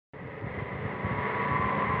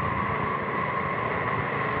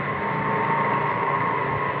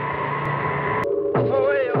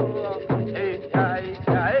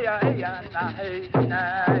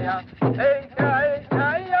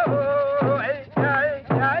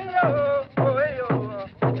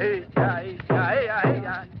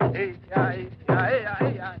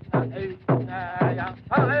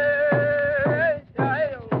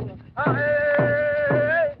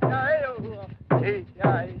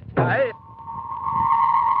Aye.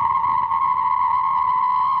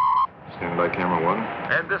 Stand by, camera 1.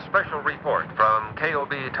 And this special report from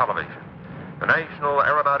KOB Television. The National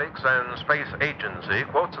Aeronautics and Space Agency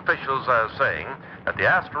quotes officials as saying that the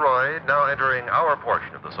asteroid now entering our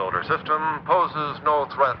portion of the solar system poses no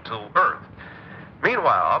threat to Earth.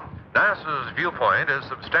 Meanwhile, NASA's viewpoint is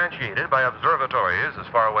substantiated by observatories as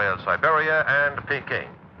far away as Siberia and Peking.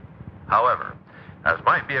 However, as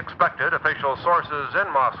might be expected, official sources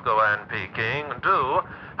in Moscow and Peking do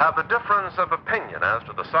have a difference of opinion as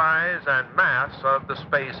to the size and mass of the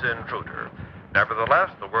space intruder.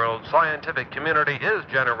 Nevertheless, the world scientific community is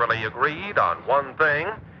generally agreed on one thing.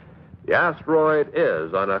 The asteroid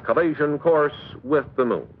is on a collision course with the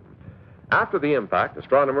moon. After the impact,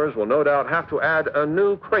 astronomers will no doubt have to add a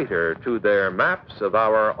new crater to their maps of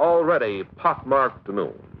our already pockmarked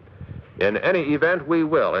moon. In any event, we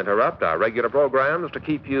will interrupt our regular programs to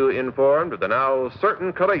keep you informed of the now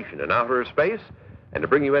certain collision in outer space and to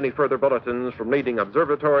bring you any further bulletins from leading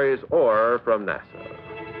observatories or from NASA.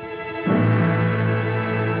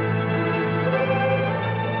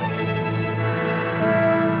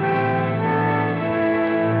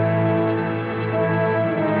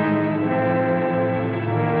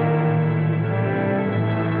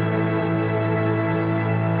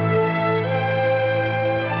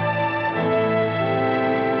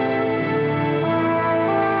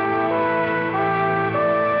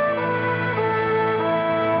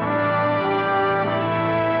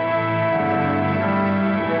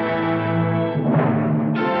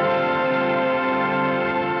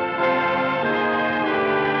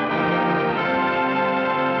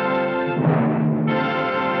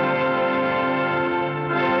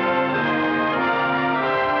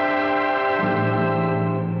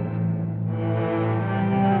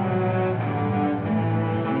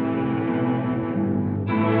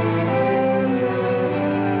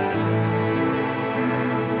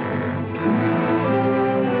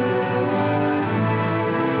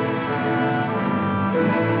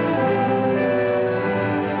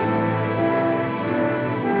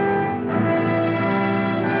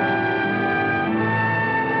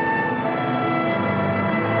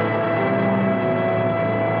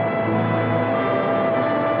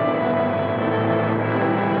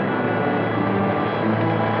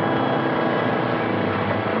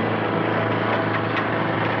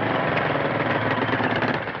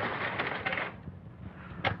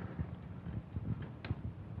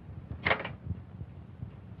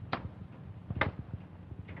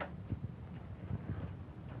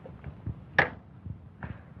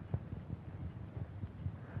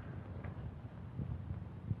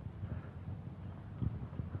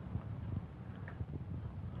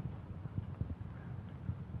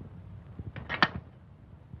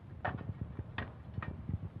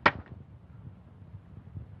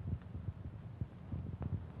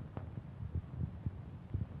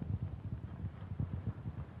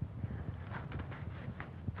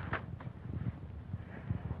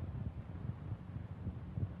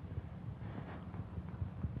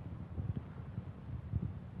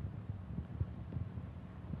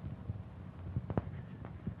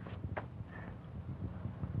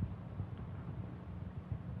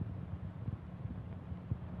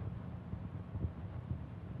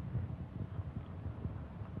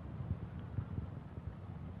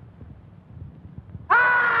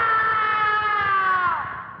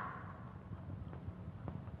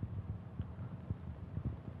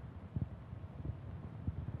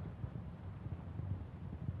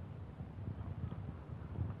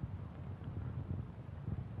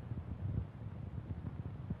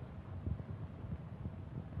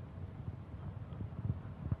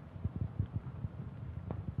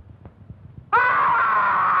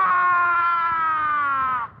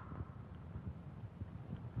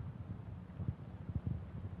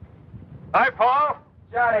 Hi, Paul.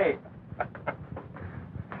 Johnny.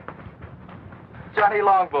 Johnny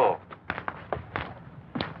Longbow.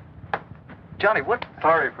 Johnny, what?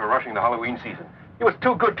 Sorry for rushing the Halloween season. It was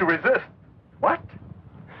too good to resist. What?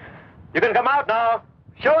 You can come out now.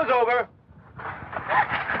 Show's over.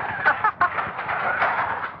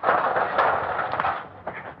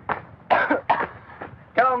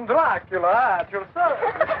 Count Dracula at your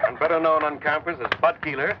service. And better known on campus as Bud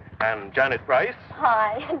Keeler and Janet Price.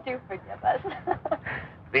 Hi, and do forgive us.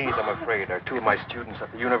 These, I'm afraid, are two of my students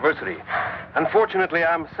at the university. Unfortunately,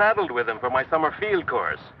 I'm saddled with them for my summer field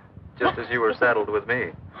course. Just as you were saddled with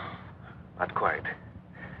me. Not quite.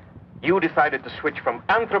 You decided to switch from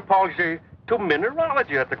anthropology to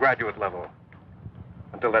mineralogy at the graduate level.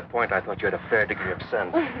 Until that point, I thought you had a fair degree of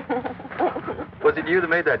sense. Was it you that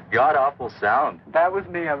made that god-awful sound? That was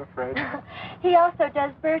me, I'm afraid. He also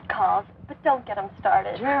does bird calls, but don't get him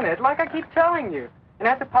started. Janet, like I keep telling you, an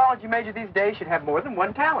anthropology major these days should have more than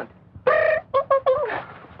one talent.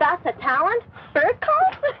 That's a talent? Bird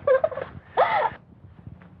calls?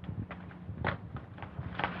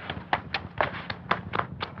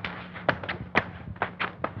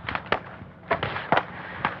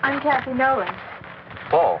 I'm Kathy Nolan.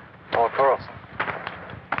 Paul Carlson.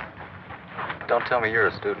 Don't tell me you're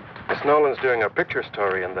a student. Miss Nolan's doing a picture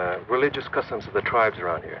story in the religious customs of the tribes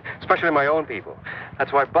around here, especially my own people.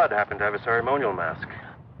 That's why Bud happened to have a ceremonial mask.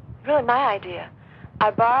 Really my idea.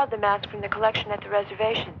 I borrowed the mask from the collection at the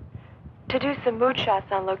reservation to do some mood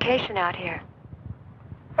shots on location out here.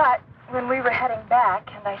 But when we were heading back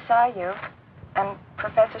and I saw you, and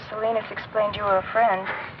Professor Salinas explained you were a friend,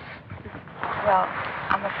 well,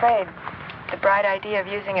 I'm afraid the bright idea of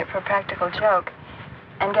using it for a practical joke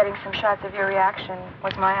and getting some shots of your reaction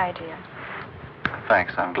was my idea.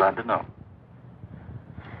 Thanks, I'm glad to know.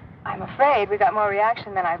 I'm afraid we got more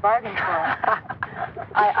reaction than I bargained for.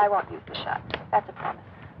 I won't use the shot. That's a promise.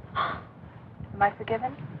 Am I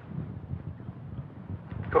forgiven?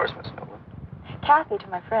 Of course, Miss Nolan. Kathy to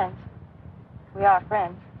my friends. We are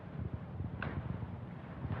friends.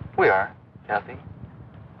 We are, Kathy.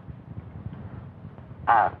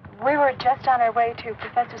 We were just on our way to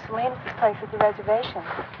Professor Salinas' place at the reservation.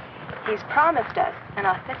 He's promised us an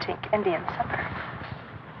authentic Indian supper.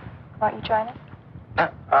 Won't you join us?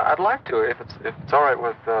 I'd like to, if it's all right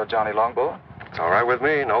with Johnny Longbow. It's all right with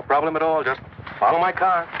me. No problem at all. Just follow my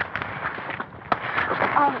car.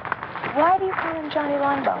 Why do you call him Johnny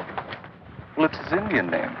Longbow? Well, it's his Indian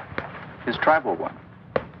name, his tribal one.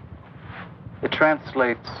 It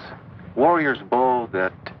translates warrior's bow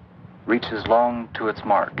that reaches long to its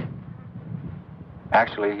mark.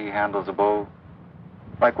 Actually, he handles a bow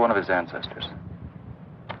like one of his ancestors.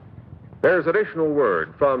 There's additional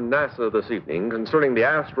word from NASA this evening concerning the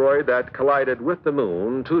asteroid that collided with the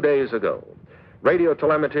moon 2 days ago. Radio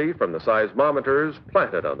telemetry from the seismometers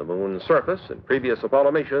planted on the moon's surface in previous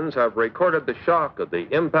Apollo missions have recorded the shock of the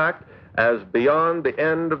impact as beyond the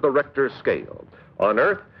end of the Richter scale. On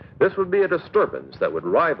Earth, this would be a disturbance that would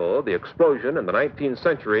rival the explosion in the 19th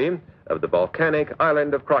century of the volcanic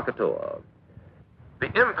island of Krakatoa.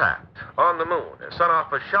 The impact on the moon has sent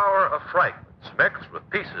off a shower of fragments mixed with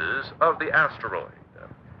pieces of the asteroid.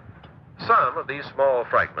 Some of these small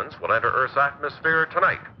fragments will enter Earth's atmosphere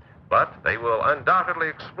tonight, but they will undoubtedly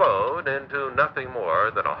explode into nothing more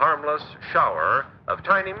than a harmless shower of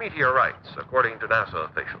tiny meteorites, according to NASA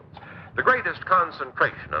officials. The greatest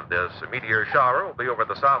concentration of this meteor shower will be over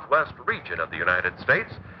the southwest region of the United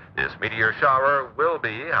States. This meteor shower will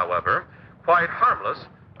be, however, quite harmless,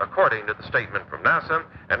 according to the statement from NASA,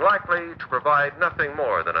 and likely to provide nothing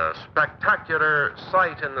more than a spectacular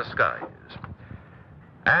sight in the skies.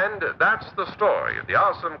 And that's the story of the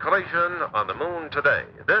awesome collision on the moon today.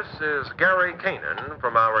 This is Gary Kanin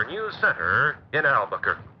from our news center in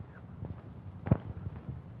Albuquerque.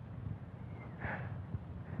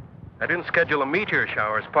 I didn't schedule a meteor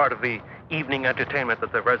shower as part of the evening entertainment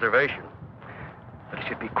at the reservation. But it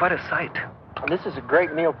should be quite a sight. This is a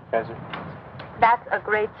great meal, Professor. That's a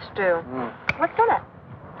great stew. What's in it?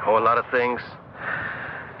 Oh, a lot of things.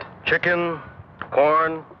 Chicken,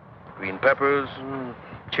 corn, green peppers,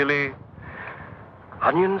 chili,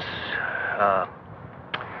 onions.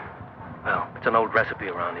 Well, it's an old recipe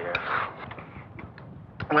around here.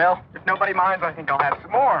 Well, if nobody minds, I think I'll have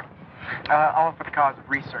some more. All for the cause of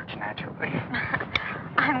research, naturally.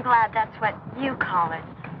 I'm glad that's what you call it.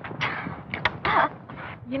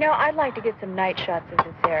 You know, I'd like to get some night shots of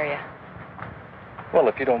this area. Well,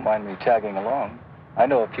 if you don't mind me tagging along, I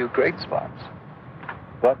know a few great spots.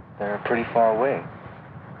 But they're pretty far away.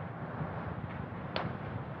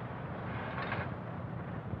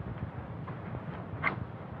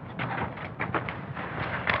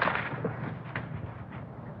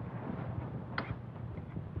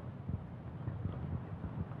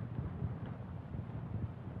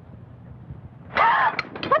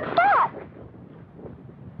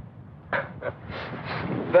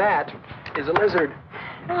 That is a lizard.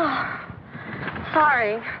 Oh,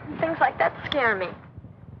 sorry. Things like that scare me.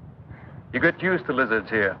 You get used to lizards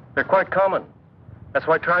here. They're quite common. That's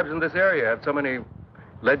why tribes in this area have so many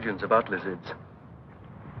legends about lizards.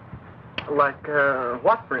 Like,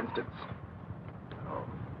 what, for instance?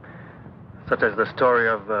 Such as the story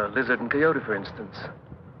of Lizard and Coyote, for instance.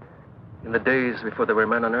 In the days before there were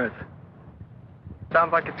men on Earth.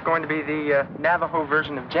 Sounds like it's going to be the Navajo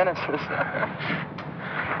version of Genesis.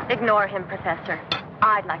 Ignore him, Professor.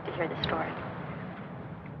 I'd like to hear the story.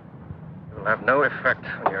 It'll have no effect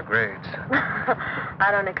on your grades. I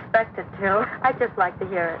don't expect it to. I'd just like to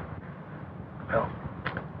hear it. Well,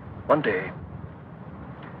 one day,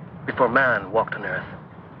 before man walked on Earth,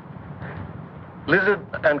 lizard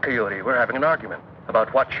and coyote were having an argument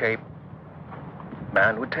about what shape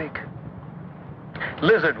man would take.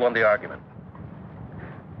 Lizard won the argument.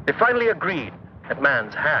 They finally agreed that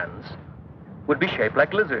man's hands would be shaped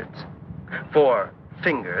like lizards, 4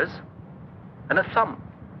 fingers and a thumb.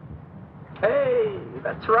 Hey,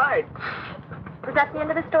 that's right. Was that the end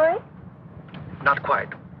of the story? Not quite.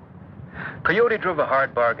 Coyote drove a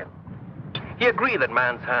hard bargain. He agreed that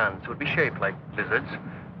man's hands would be shaped like lizards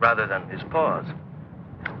rather than his paws.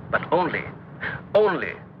 But only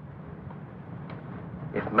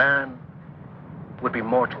if man would be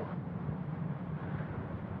mortal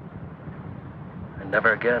and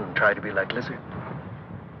never again try to be like lizard.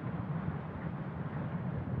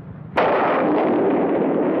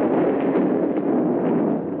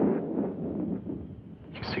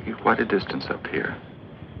 You see quite a distance up here.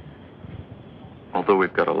 Although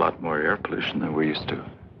we've got a lot more air pollution than we're used to.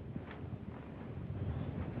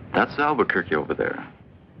 That's Albuquerque over there.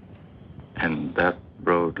 And that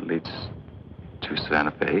road leads to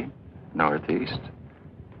Santa Fe, northeast.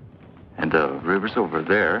 And the river's over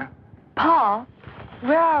there. Paul,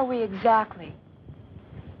 where are we exactly?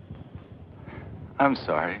 I'm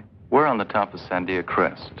sorry. We're on the top of Sandia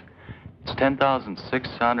Crest. It's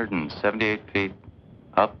 10,678 feet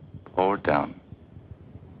up or down,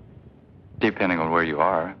 depending on where you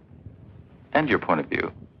are and your point of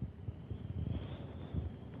view.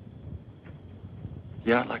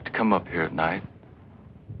 Yeah, I'd like to come up here at night.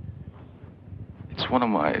 It's one of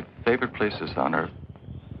my favorite places on Earth.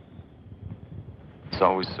 It's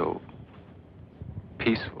always so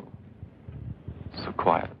peaceful, so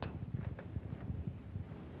quiet.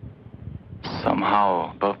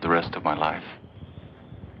 Somehow above the rest of my life.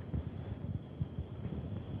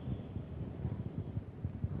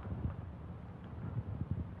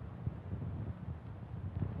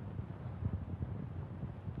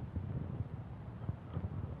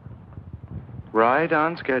 Right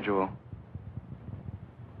on schedule.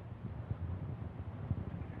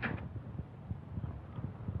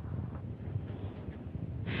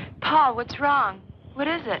 Paul, what's wrong? What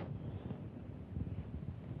is it?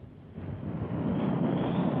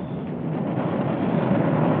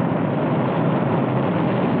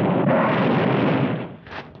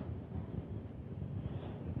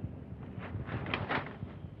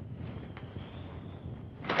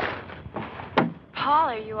 Paul,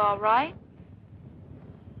 are you all right?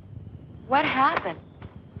 What happened?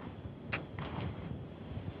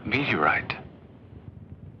 Meteorite.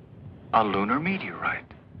 A lunar meteorite.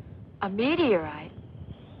 A meteorite?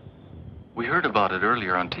 We heard about it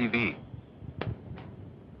earlier on TV.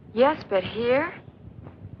 Yes, but here?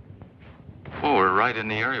 Oh, we're right in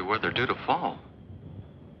the area where they're due to fall.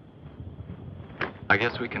 I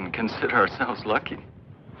guess we can consider ourselves lucky.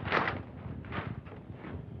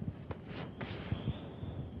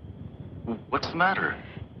 What's the matter?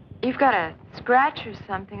 You've got a scratch or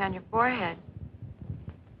something on your forehead.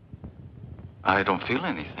 I don't feel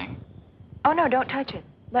anything. Oh, no, don't touch it.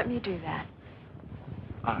 Let me do that.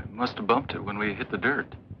 I must have bumped it when we hit the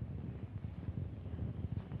dirt.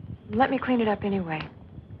 Let me clean it up anyway.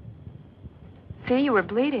 See, you were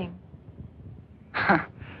bleeding.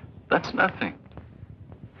 That's nothing.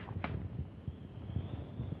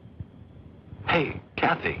 Hey,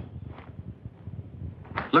 Kathy.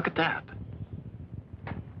 Look at that.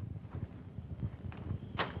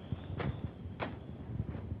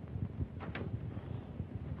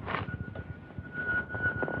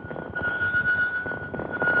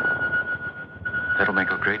 That'll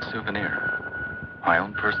make a great souvenir. My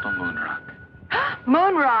own personal moon rock.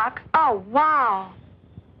 Moon rock? Oh, wow.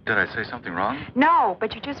 Did I say something wrong? No,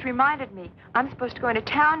 but you just reminded me. I'm supposed to go into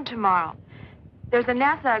town tomorrow. There's a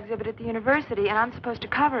NASA exhibit at the university, and I'm supposed to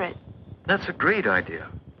cover it. That's a great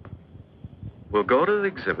idea. We'll go to the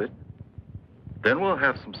exhibit, then we'll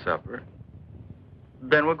have some supper,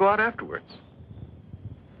 then we'll go out afterwards.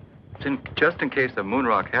 Just in case the moon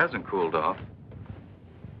rock hasn't cooled off.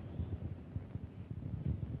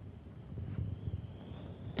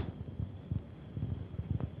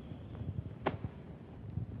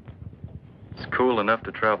 It's cool enough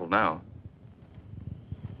to travel now.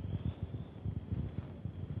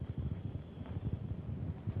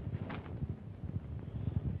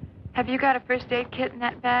 Have you got a first aid kit in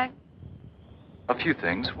that bag? A few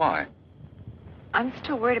things. Why? I'm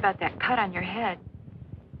still worried about that cut on your head.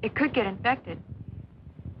 It could get infected.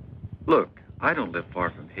 Look, I don't live far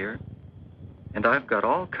from here. And I've got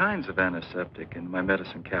all kinds of antiseptic in my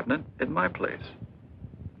medicine cabinet at my place.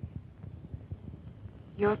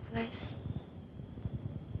 Your place?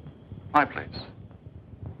 My place.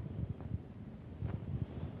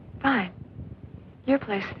 Fine. Your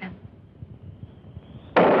place, then.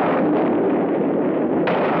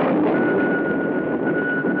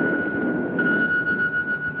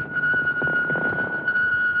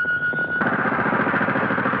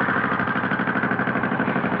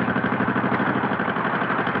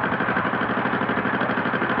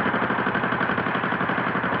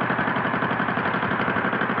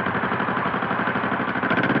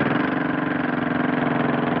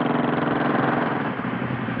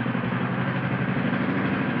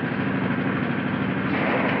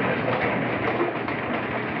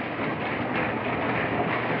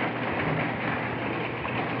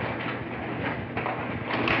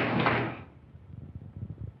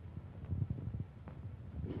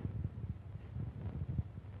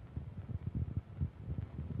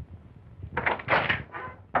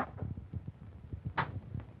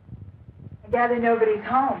 I gather nobody's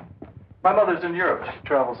home. My mother's in Europe. She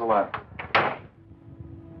travels a lot.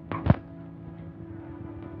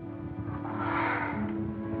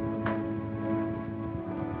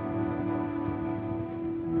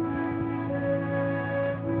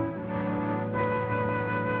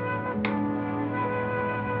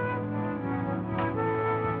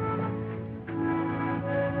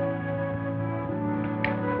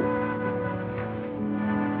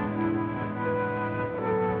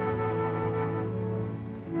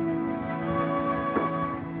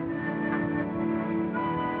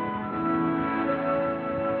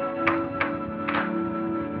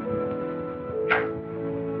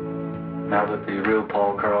 Now that the real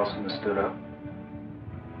Paul Carlson has stood up,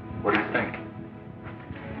 what do you think?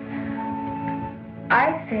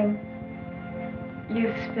 I think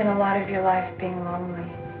you've spent a lot of your life being lonely.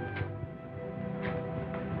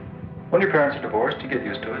 When your parents are divorced, you get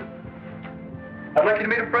used to it. I'd like you to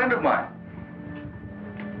meet a friend of mine.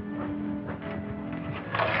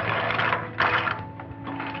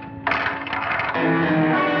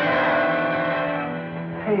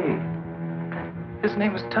 Hey, his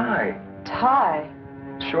name is Ty. Ty.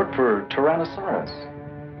 Short for Tyrannosaurus.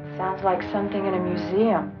 Sounds like something in a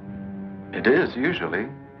museum. It is, usually.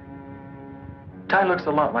 Ty looks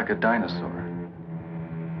a lot like a dinosaur.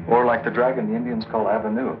 Or like the dragon the Indians call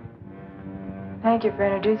Avenue. Thank you for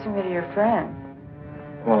introducing me to your friend.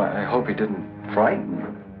 Well, I hope he didn't frighten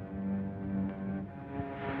you.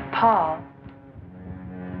 Paul.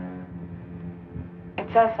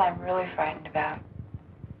 It's us I'm really frightened about.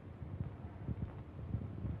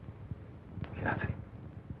 Kathy.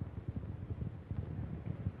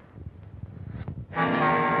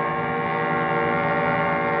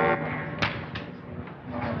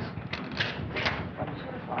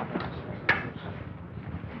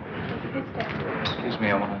 Excuse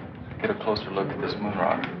me, I want to get a closer look at this moon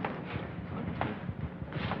rock.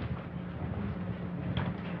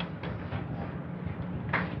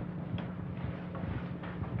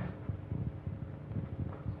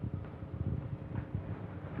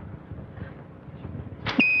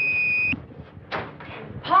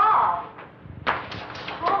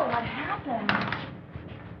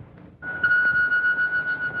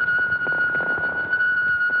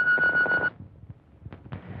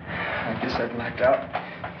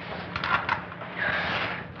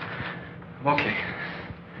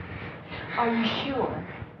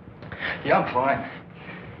 Yeah, I'm fine.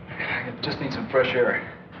 I just need some fresh air.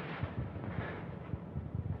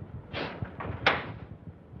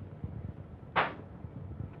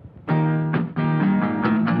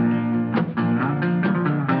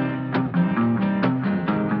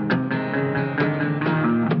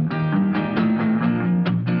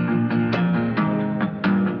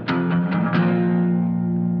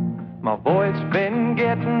 My voice been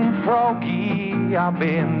getting froggy. I've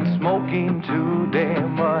been smoking too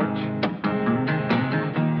damn much.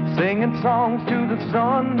 Singing songs to the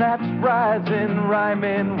sun that's rising,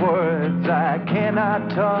 rhyming words I cannot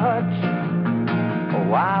touch.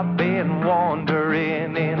 Oh, I've been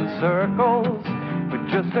wandering in circles with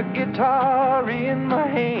just a guitar in my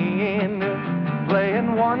hand,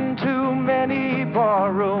 playing one too many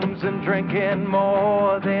bar rooms and drinking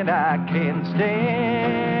more than I can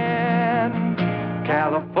stand.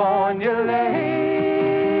 California lady,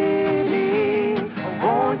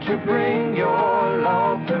 won't you bring your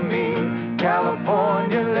love to me?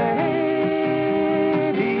 California lady,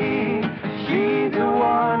 she's the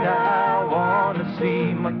one I want to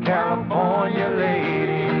see, my California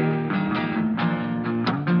lady.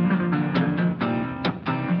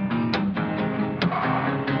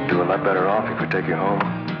 Do do a lot better off if we take you home.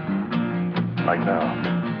 Like now.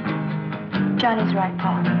 Johnny's right,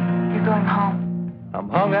 Paul. You're going home. I'm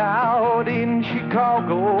hung out in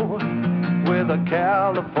Chicago with a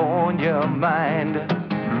California mind.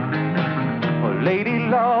 A lady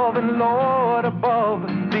loving Lord above,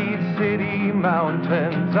 these city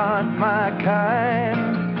mountains aren't my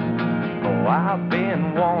kind. Oh, I've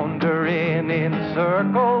been wandering in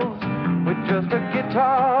circles with just a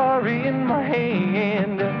guitar in my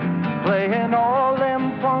hand, playing all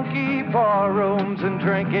them funky bar rooms and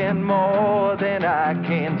drinking more than I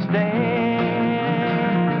can stand.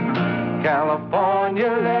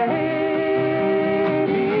 California lady,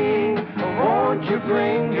 won't you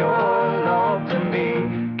bring your love to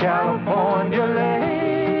me? California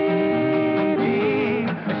lady,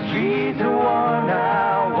 she's the one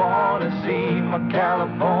I want to see. My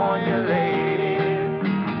California lady,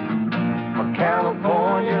 my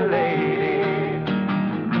California lady,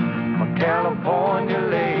 my California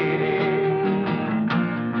lady.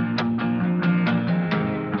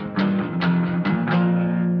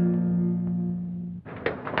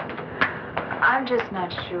 I'm just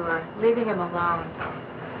not sure. Leaving him alone.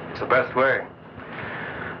 It's the best way.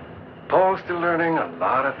 Paul's still learning a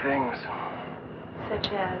lot of things. Such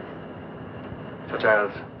as? Such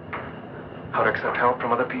as how to accept help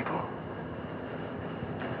from other people.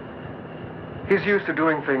 He's used to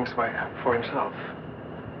doing things for himself.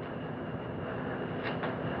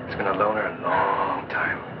 He's been a loner a long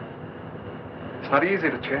time. It's not easy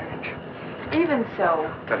to change. Even so.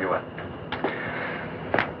 Tell you what.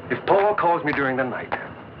 If Paul calls me during the night,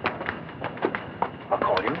 I'll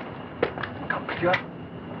call you and come pick you up.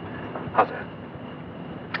 How's that?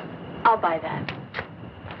 I'll buy that.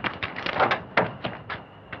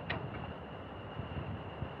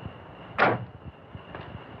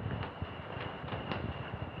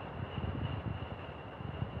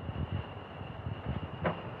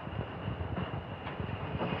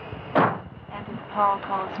 And if Paul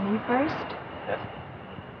calls me first? Yes.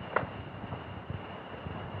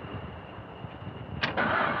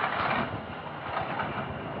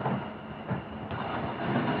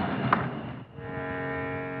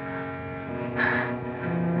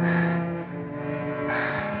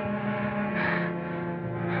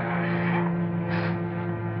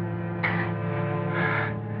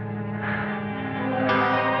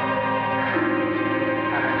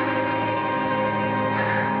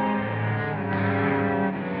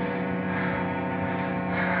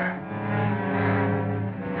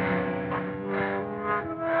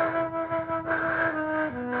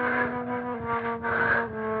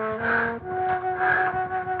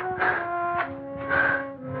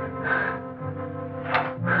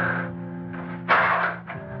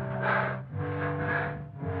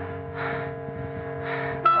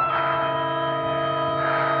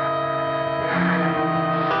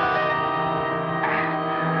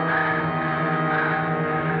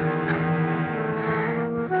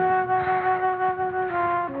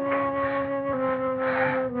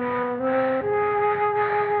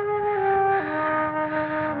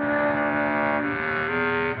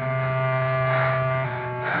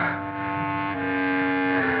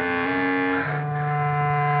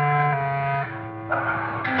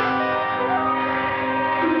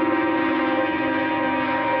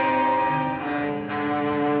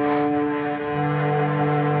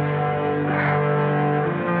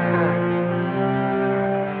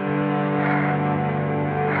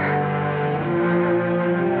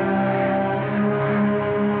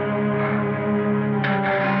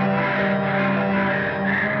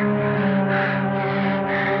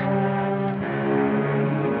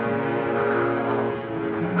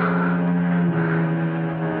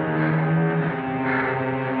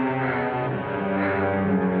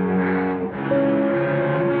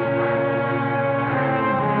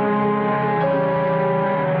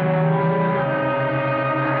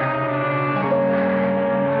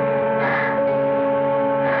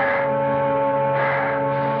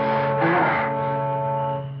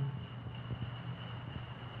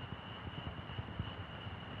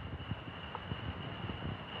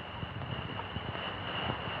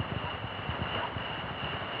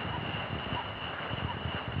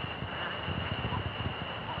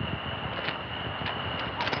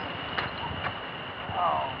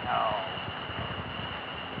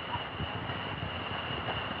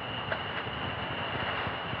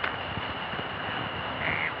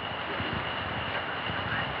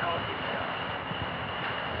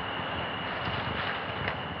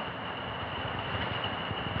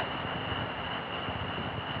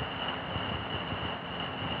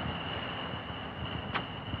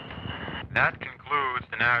 That concludes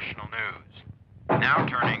the national news. Now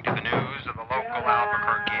turning to the news of the local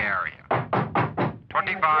Albuquerque area.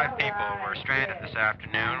 25 people were stranded this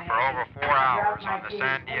afternoon for over 4 hours on the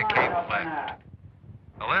Sandia Cable lift.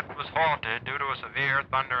 The lift was halted due to a severe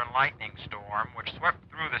thunder and lightning storm which swept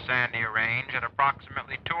through the Sandia Range at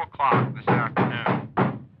approximately 2 o'clock this afternoon.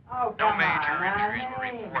 No major injuries were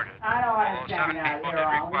reported, although 7 people did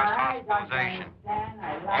request hospitalization.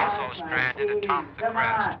 Also stranded atop the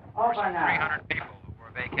crest were some 300 people who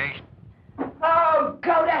were vacationing. Oh,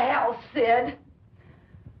 go to hell, Sid.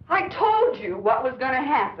 I told you what was going to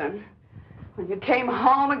happen when you came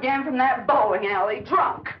home again from that bowling alley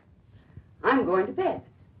drunk. I'm going to bed.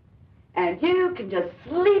 And you can just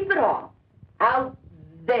sleep it off out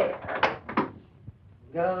there.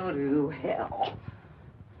 Go to hell.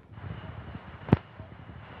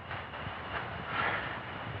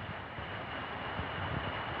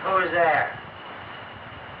 Who's there?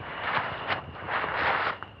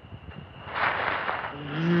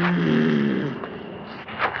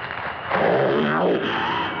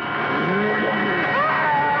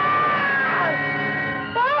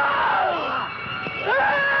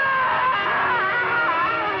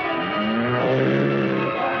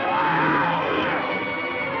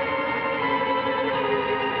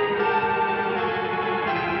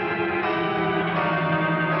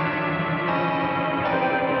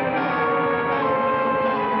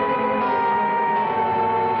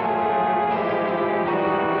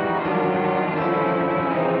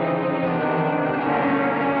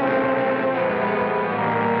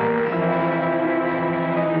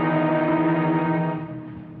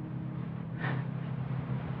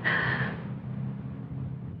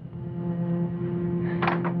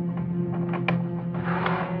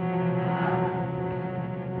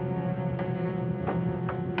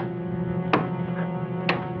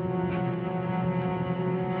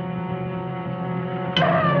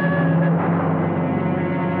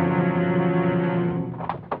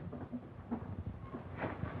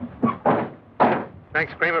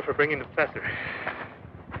 Thanks, Kramer, for bringing the professor.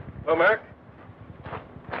 Hello, Mark.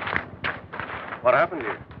 What happened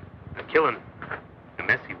here? A killing. A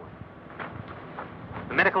messy one.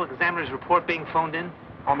 The medical examiner's report being phoned in?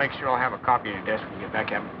 I'll make sure I'll have a copy at your desk when you get back,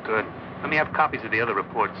 Captain. Good. Let me have copies of the other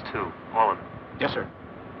reports, too. All of them. Yes, sir.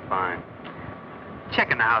 Fine. Check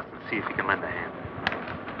in the house and see if you can lend a hand.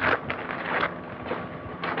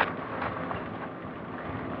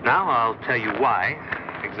 Now I'll tell you why,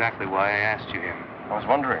 exactly why I asked you here. I was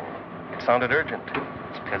wondering. It sounded urgent.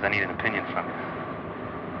 It's because I need an opinion from you.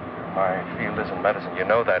 My field isn't medicine. You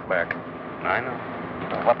know that, Mac. I know.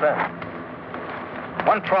 Well, what then?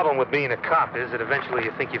 One problem with being a cop is that eventually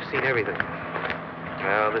you think you've seen everything.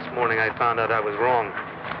 Well, this morning I found out I was wrong.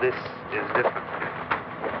 This is different.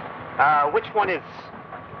 Which one is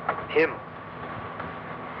him?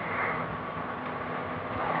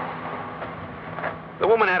 The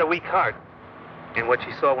woman had a weak heart, and what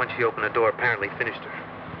she saw when she opened the door apparently finished her.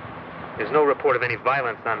 There's no report of any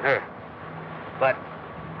violence on her. But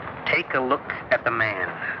take a look at the man.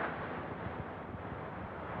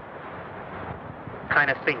 What kind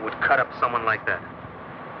of thing would cut up someone like that?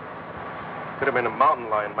 Could have been a mountain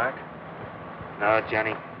lion, Mac. No,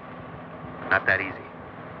 Johnny. Not that easy.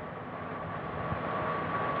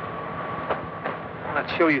 I want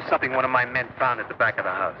to show you something one of my men found at the back of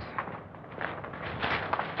the house.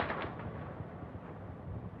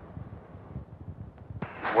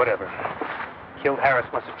 Whatever. Killed Harris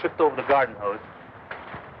must have tripped over the garden hose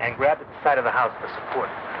and grabbed at the side of the house for support.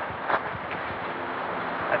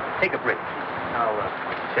 Take a break. I'll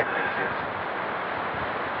check things here.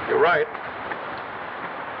 You're right.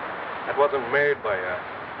 That wasn't made by a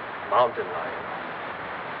mountain lion.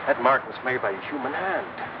 That mark was made by a human hand.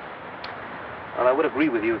 Well, I would agree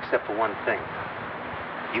with you except for one thing.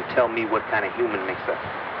 You tell me what kind of human makes a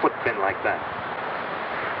footprint like that.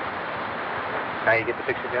 Now you get the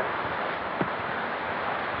picture, Johnny?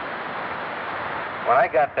 When I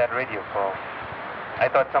got that radio call, I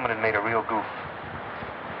thought someone had made a real goof.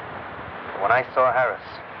 But when I saw Harris,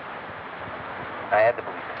 I had to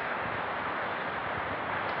believe it.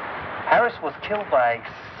 Harris was killed by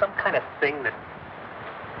some kind of thing that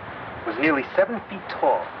was nearly 7 feet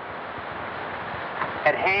tall.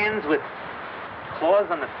 Had hands with claws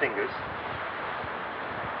on the fingers.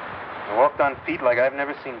 And walked on feet like I've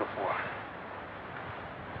never seen before.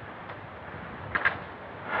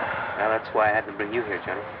 Now, that's why I had to bring you here,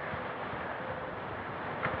 Johnny.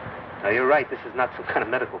 Now, you're right. This is not some kind of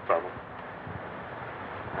medical problem.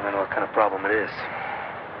 I don't know what kind of problem it is.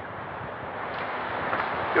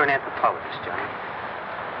 You're an anthropologist, Johnny.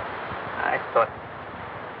 I thought,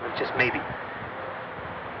 well, just maybe,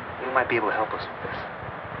 you might be able to help us with this.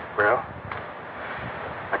 Well,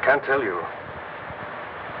 I can't tell you.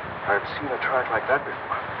 I've seen a track like that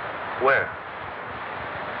before. Where?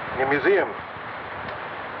 In a museum.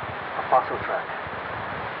 A fossil track.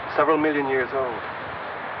 Several million years old.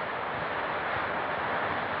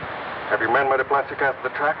 Have your men made a plastic cast of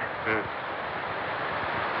the track?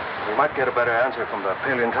 We might get a better answer from the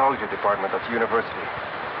paleontology department at the university.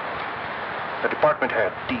 The department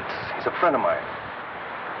head, Dietz, he's a friend of mine.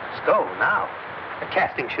 Let's go now. The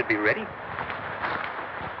casting should be ready.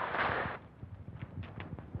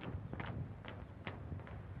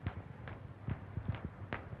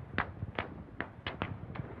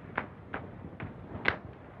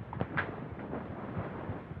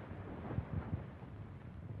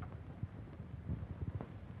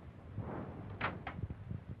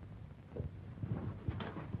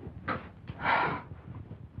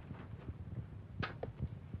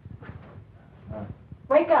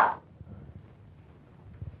 Wake up.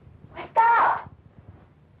 Wake up.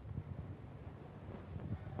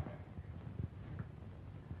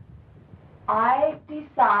 I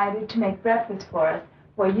decided to make breakfast for us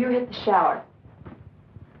while you hit the shower.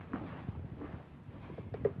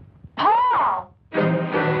 Paul!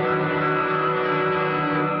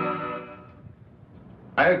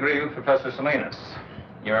 I agree with Professor Salinas.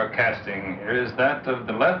 Your casting here is that of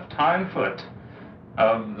the left hind foot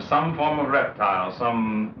of some form of reptile,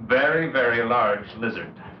 some very, very large lizard.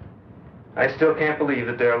 I still can't believe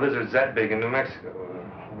that there are lizards that big in New Mexico,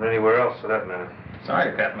 or anywhere else for that matter.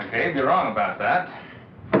 Sorry, Captain McCabe, you're wrong about that.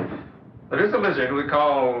 There is a lizard we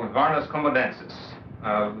call Varnus comodensis.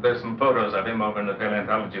 There's some photos of him over in the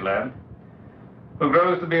paleontology lab, who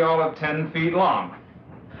grows to be all of 10 feet long.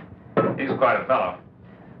 He's quite a fellow.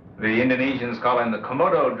 The Indonesians call him the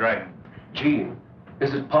Komodo dragon. Jeanne,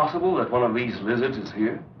 is it possible that one of these lizards is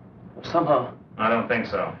here? Somehow. I don't think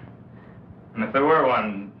so. And if there were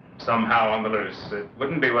one somehow on the loose, it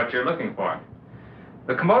wouldn't be what you're looking for.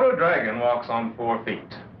 The Komodo dragon walks on 4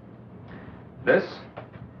 feet. This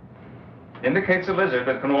indicates a lizard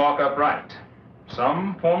that can walk upright.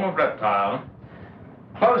 Some form of reptile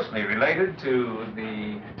closely related to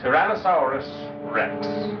the Tyrannosaurus rex.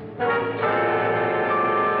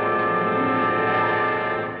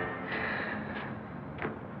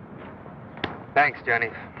 Thanks, Johnny.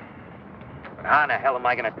 But how in the hell am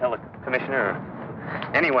I going to tell the commissioner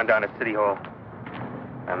or anyone down at City Hall?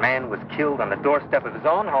 A man was killed on the doorstep of his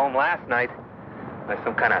own home last night by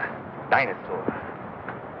some kind of dinosaur.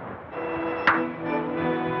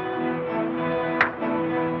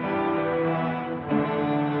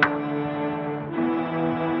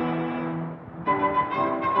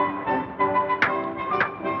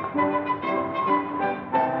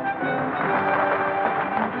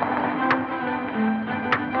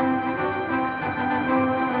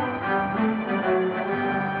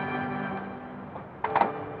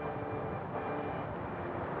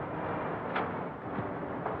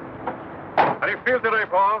 Today,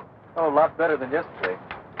 Paul? Oh, a lot better than yesterday.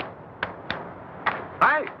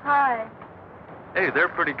 Hi. Hi. Hey, they're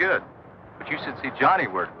pretty good. But you should see Johnny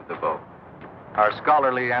work with the bow. Our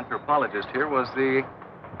scholarly anthropologist here was the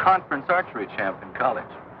conference archery champ in college.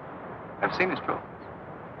 I've seen his trophies.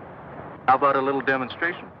 How about a little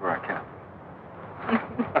demonstration for our camp?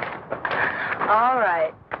 All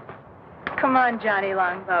right. Come on, Johnny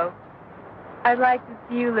Longbow. I'd like to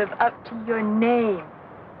see you live up to your name.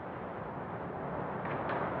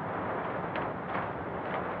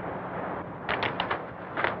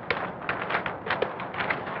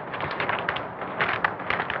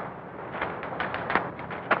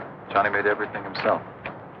 Johnny made everything himself.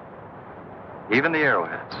 Even the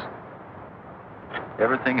arrowheads.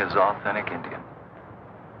 Everything is authentic Indian.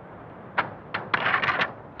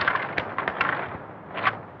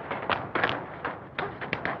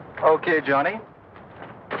 Okay, Johnny.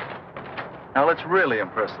 Now let's really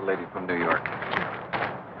impress the lady from New York.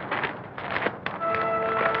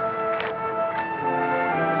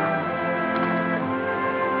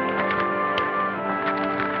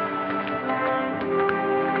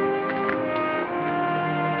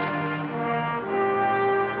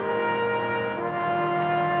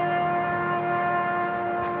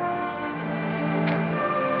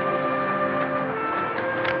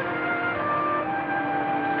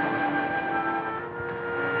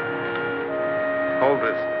 Hold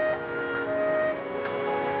this.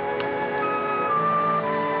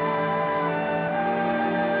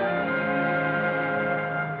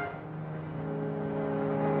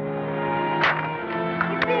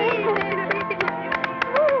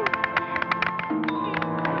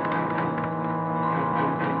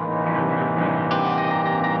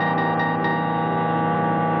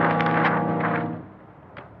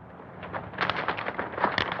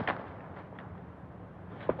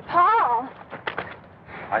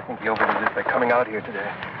 I think he overdid it by coming out here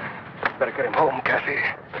today. Better get him home, Kathy.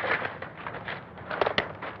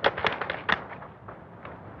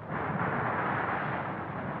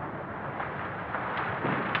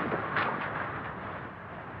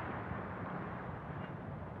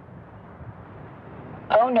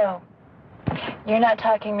 Oh, no. You're not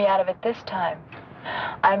talking me out of it this time.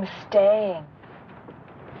 I'm staying.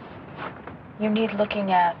 You need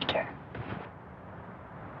looking after.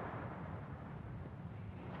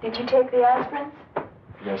 Did you take the aspirins?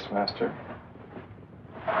 Yes, Master.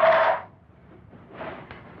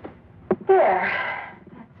 There.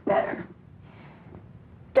 That's better.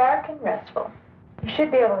 Dark and restful. You should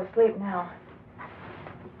be able to sleep now.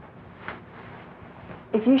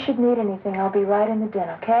 If you should need anything, I'll be right in the den,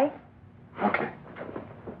 okay? Okay.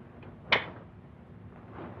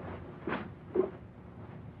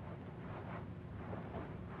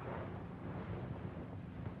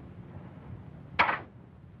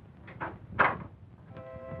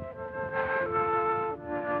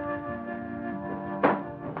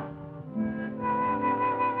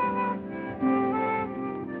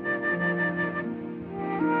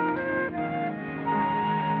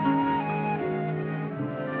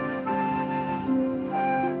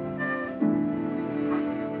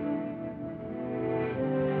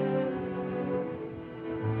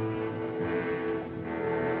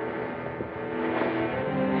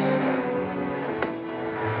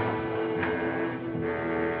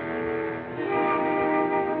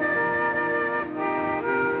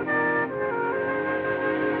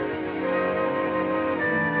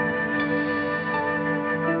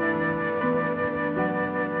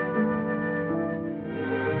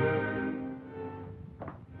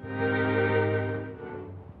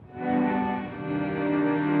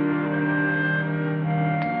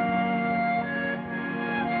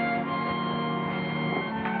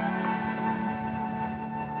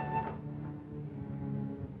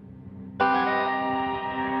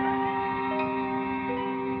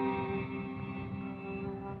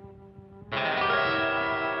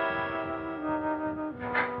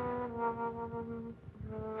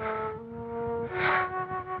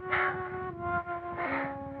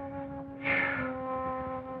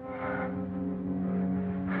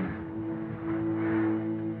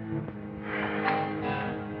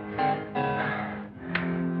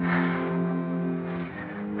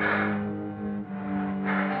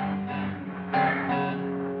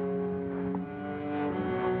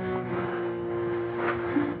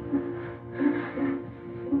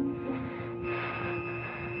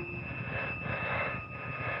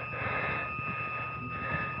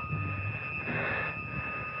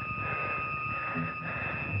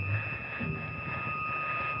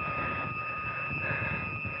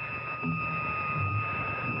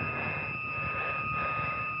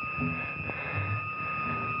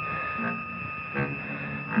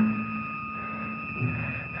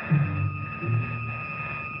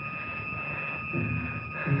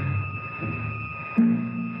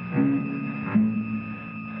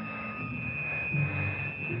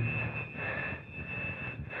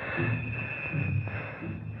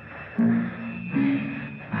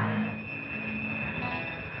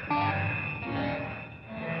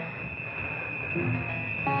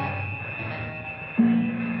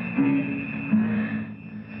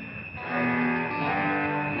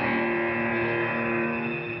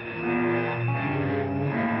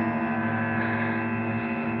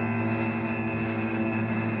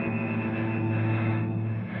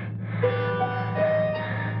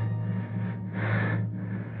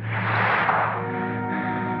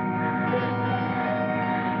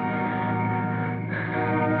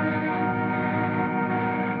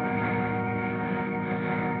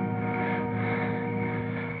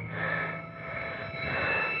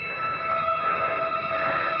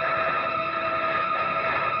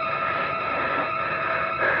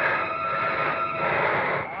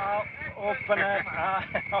 Open it.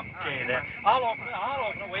 Okay, then. I'll open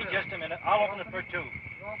it. Wait just a minute. I'll open it for two.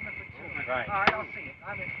 You're opening for two. Right. All right, I'll see it.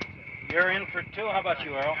 I'm in for two. You're in for two. How about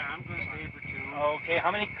you, Earl? Yeah, I'm going to stay for two. Okay,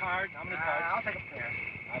 how many cards? How many cards? I'll take a pair.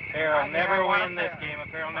 A pair will never win this game. A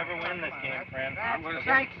pair will never win this game, friend. I'm going to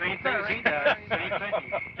say same thing as he does. Same thing.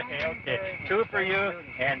 Okay. Two for you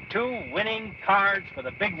and two winning cards for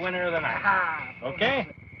the big winner of the night. Okay?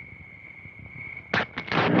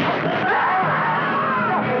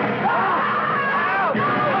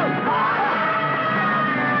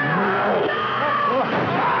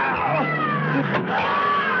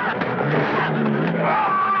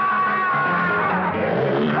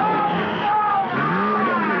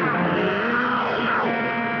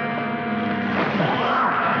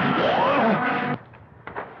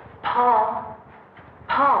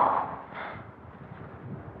 Paul.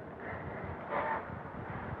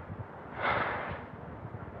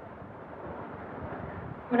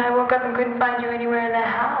 When I woke up and couldn't find you anywhere in the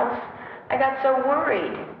house, I got so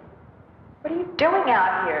worried. What are you doing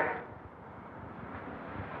out here?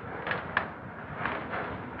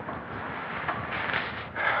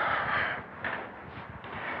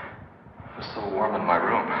 It was so warm in my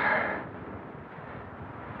room.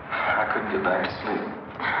 I couldn't get back to sleep.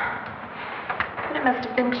 But it must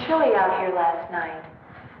have been chilly out here last night.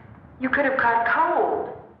 You could have caught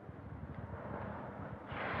cold.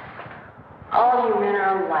 All you men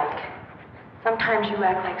are alike. Sometimes you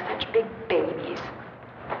act like such big babies.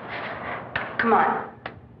 Come on.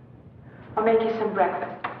 I'll make you some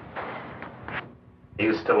breakfast. He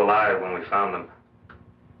was still alive when we found him.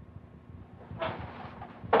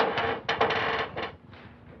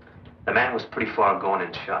 The man was pretty far gone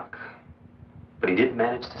in shock. But he did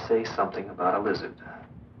manage to say something about a lizard.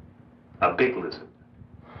 A big lizard.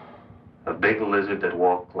 A big lizard that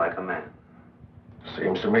walked like a man.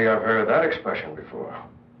 Seems to me I've heard that expression before.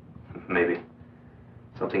 Maybe.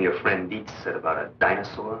 Something your friend Dietz said about a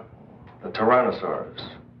dinosaur? The Tyrannosaurus.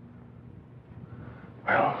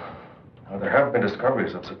 Well, now there have been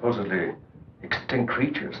discoveries of supposedly extinct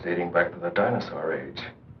creatures dating back to the dinosaur age.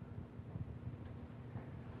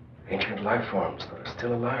 Ancient life forms that are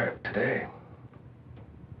still alive today.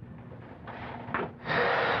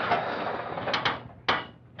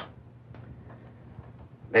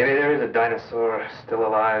 Maybe there is a dinosaur still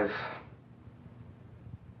alive.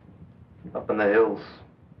 Up in the hills.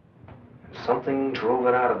 Something drove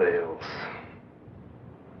it out of the hills.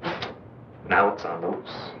 Now it's on the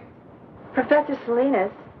loose. Professor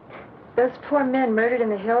Salinas, those poor men murdered in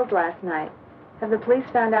the hills last night. Have the police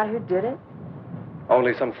found out who did it?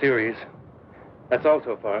 Only some theories. That's all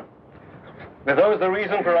so far. Were those the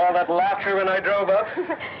reason for all that laughter when I drove up?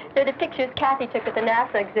 They're the pictures Kathy took at the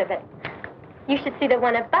NASA exhibit. You should see the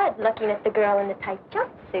one of Bud looking at the girl in the tight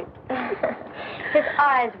jumpsuit. His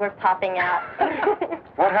eyes were popping out.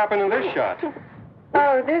 What happened in this shot?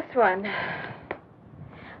 Oh, this one.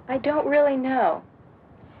 I don't really know.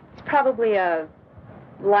 It's probably a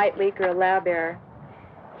light leak or a lab error.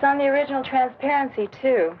 It's on the original transparency,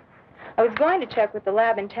 too. I was going to check with the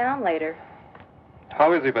lab in town later.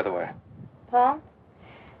 How is he, by the way? Paul?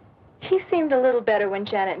 He seemed a little better when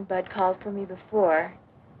Janet and Bud called for me before,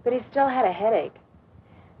 but he still had a headache.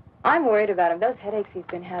 I'm worried about him. Those headaches he's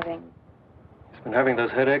been having. He's been having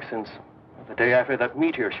those headaches since the day after that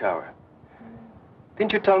meteor shower.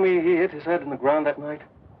 Didn't you tell me he hit his head in the ground that night?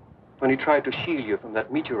 When he tried to shield you from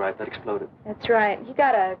that meteorite that exploded. That's right. He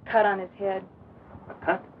got a cut on his head. A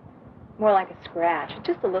cut? More like a scratch.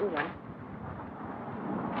 Just a little one.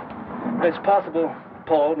 It's possible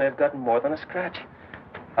Paul may have gotten more than a scratch.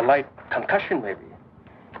 A light concussion, maybe.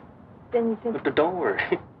 Then you think... But don't worry.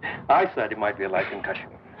 I said it might be a light concussion.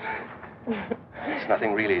 It's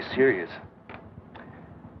nothing really serious.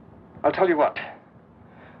 I'll tell you what.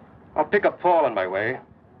 I'll pick up Paul on my way.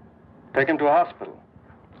 Take him to a hospital.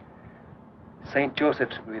 St.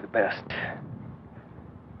 Joseph's will be the best.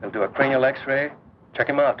 They'll do a cranial x-ray, check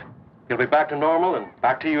him out. He'll be back to normal and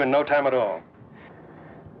back to you in no time at all.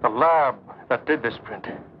 The lab that did this print,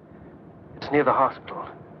 it's near the hospital.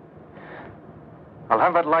 I'll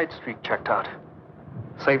have that light streak checked out.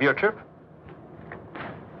 Save your trip?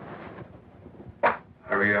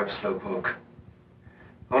 Hurry up, Slowpoke.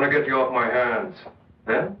 I want to get you off my hands.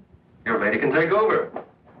 Then, your lady can take over.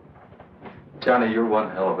 Johnny, you're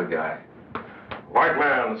one hell of a guy. White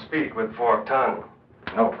man, speak with forked tongue.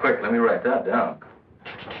 Oh, quick, let me write that down.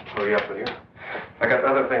 Hurry up with you. I got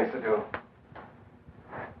other things to do.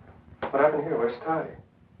 What happened here? Where's Ty?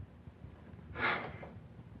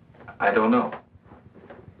 I don't know.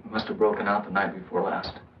 He must have broken out the night before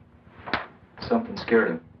last. Something scared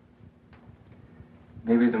him.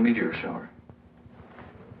 Maybe the meteor shower.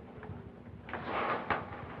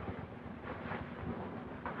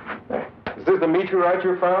 Hey, is this the meteorite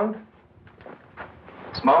you found?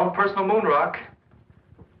 It's my own personal moon rock.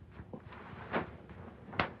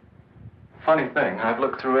 Funny thing, I've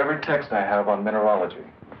looked through every text I have on mineralogy.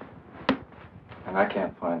 And I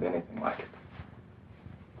can't find anything like it.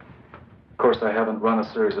 Of course, I haven't run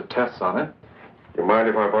a series of tests on it. Do you mind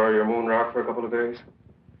if I borrow your moon rock for a couple of days?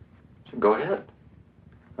 Go ahead.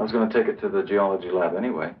 I was going to take it to the geology lab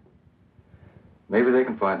anyway. Maybe they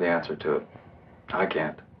can find the answer to it. I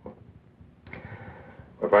can't.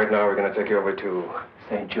 But right now, we're going to take you over to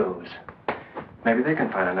St. Joe's. Maybe they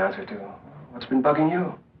can find an answer to what's been bugging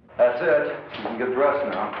you. That's it. You can get dressed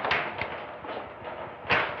now.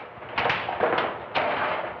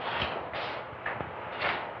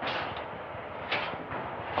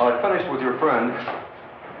 I finished with your friend.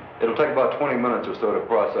 It'll take about 20 minutes or so to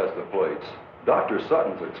process the plates. Dr.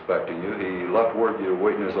 Sutton's expecting you. He left word you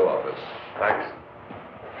wait in his office. Thanks.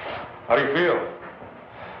 How do you feel?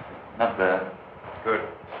 Not bad. Good.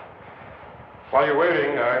 While you're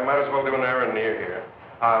waiting, I might as well do an errand near here.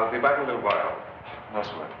 I'll be back in a little while. No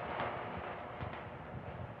sweat.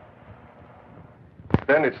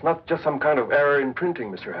 Then it's not just some kind of error in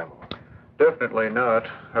printing, Mr. Hamill. Definitely not.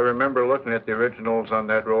 I remember looking at the originals on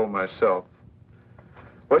that roll myself.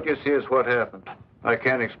 What you see is what happened. I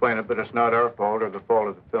can't explain it, but it's not our fault or the fault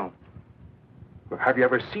of the film. Well, have you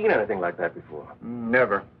ever seen anything like that before?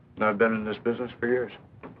 Never. I've been in this business for years.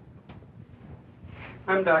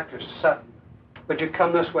 I'm Dr. Sutton. Would you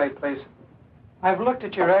come this way, please? I've looked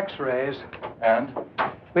at your x-rays. And?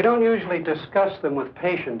 We don't usually discuss them with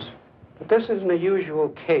patients, but this isn't a usual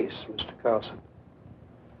case, Mr. Carlson.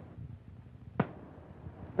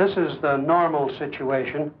 This is the normal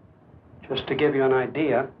situation, just to give you an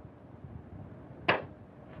idea.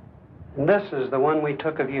 And this is the one we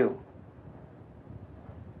took of you.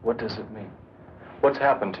 What does it mean? What's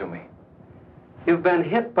happened to me? You've been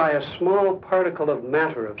hit by a small particle of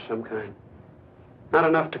matter of some kind. Not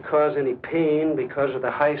enough to cause any pain because of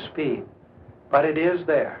the high speed, but it is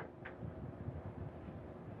there.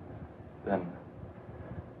 Then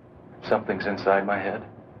something's inside my head?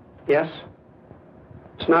 Yes.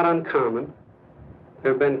 It's not uncommon.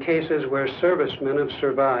 There have been cases where servicemen have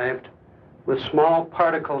survived with small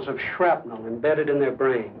particles of shrapnel embedded in their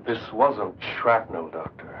brain. This wasn't shrapnel,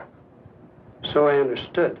 Doctor. So I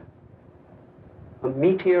understood. A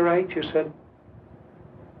meteorite, you said?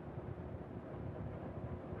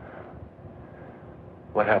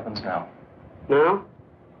 What happens now? Now?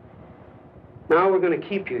 Now we're going to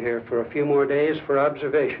keep you here for a few more days for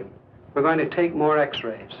observation. We're going to take more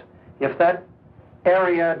x-rays. If that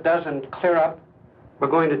area doesn't clear up, we're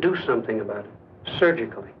going to do something about it,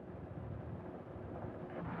 surgically.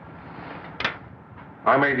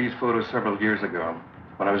 I made these photos several years ago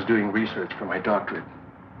when I was doing research for my doctorate.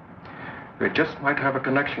 They just might have a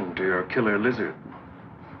connection to your killer lizard.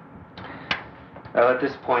 Well, at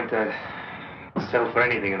this point, I'd settle for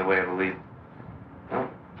anything in the way of a lead. Well,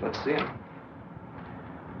 let's see him.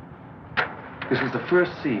 This is the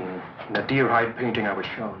first scene in a deer hide painting I was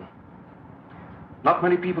shown. Not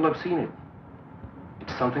many people have seen it.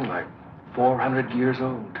 It's something like 400 years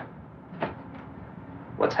old.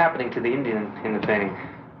 What's happening to the Indian in the painting?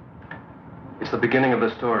 It's the beginning of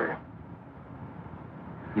the story.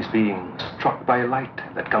 He's being struck by light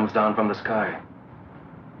that comes down from the sky.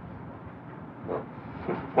 Well,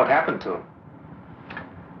 what happened to him?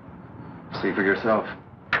 See for yourself.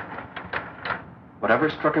 Whatever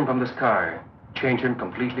struck him from the sky changed him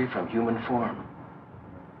completely from human form.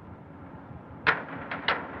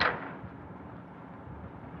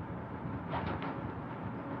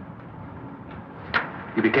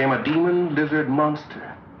 He became a demon lizard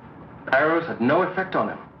monster. Arrows had no effect on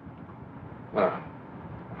him. Well,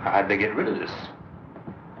 how'd they get rid of this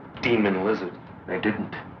demon lizard? They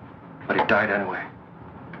didn't, but it died anyway.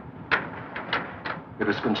 It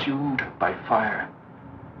was consumed by fire.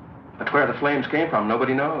 But where the flames came from,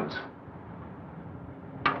 nobody knows.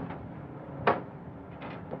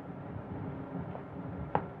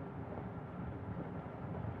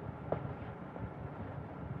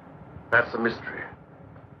 That's a mystery.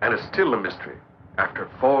 And it's still a mystery after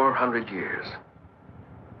 400 years.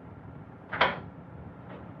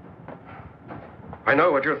 I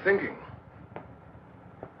know what you're thinking.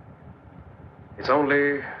 It's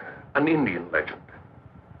only an Indian legend,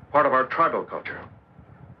 part of our tribal culture.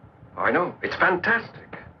 I know, it's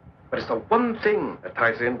fantastic, but it's the one thing that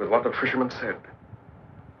ties in with what the fisherman said.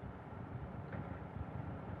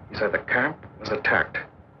 He said the camp was attacked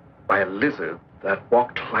by a lizard that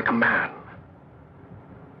walked like a man.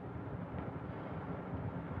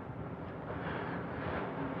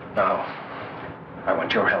 Now, I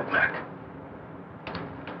want your help, Mac.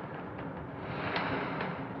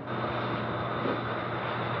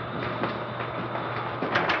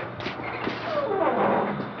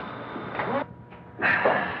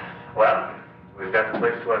 Well, we've got the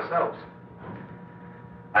place to ourselves.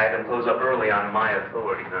 I had them close up early on my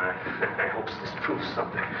authority, and I hope this proves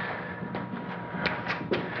something.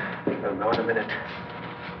 I'll know in a minute.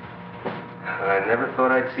 I never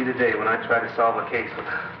thought I'd see the day when I tried to solve a case with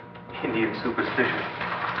Indian superstition.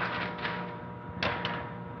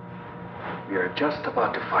 We are just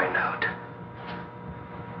about to find out.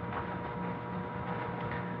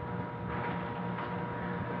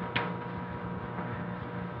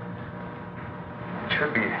 It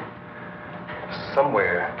should be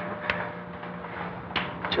somewhere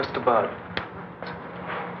just about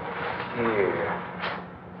here.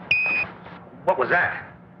 What was that?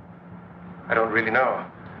 I don't really know.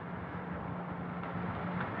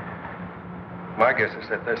 My guess is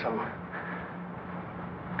that there's some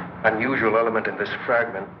unusual element in this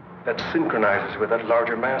fragment that synchronizes with that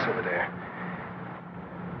larger mass over there.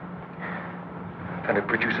 And it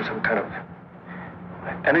produces some kind of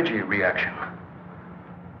energy reaction.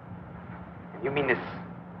 You mean this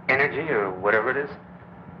energy, or whatever it is,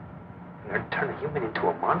 gonna turn a human into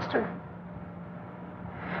a monster?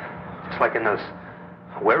 Just like in those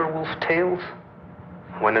werewolf tales?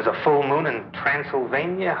 When there's a full moon in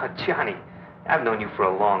Transylvania? Johnny, I've known you for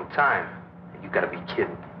a long time. You gotta be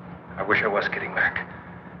kidding. I wish I was kidding, Mac.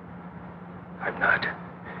 I'm not.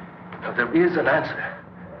 Now, there is an answer.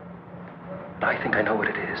 But I think I know what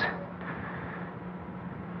it is.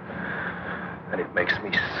 And it makes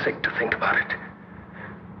me sick to think about it.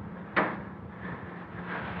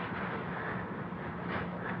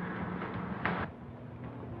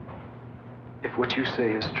 If what you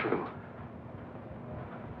say is true,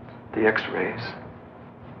 the X-rays,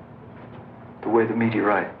 the way the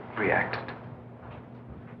meteorite reacted,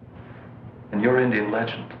 and your Indian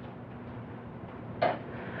legend,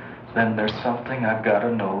 then there's something I've got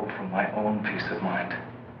to know for my own peace of mind.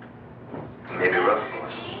 Maybe rough for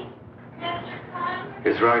us.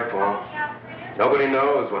 He's right, Paul. Nobody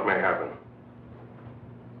knows what may happen.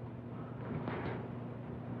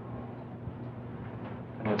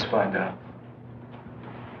 And let's find out.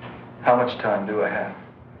 How much time do I have?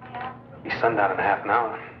 Be sundown in half an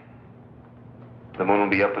hour. The moon will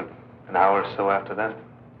be up an hour or so after that.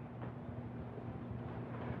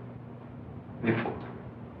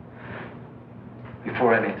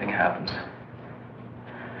 Before anything happens,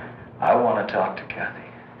 I want to talk to Kathy.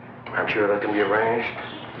 I'm sure that can be arranged.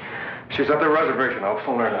 She's at the reservation. I'll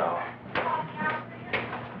phone her now.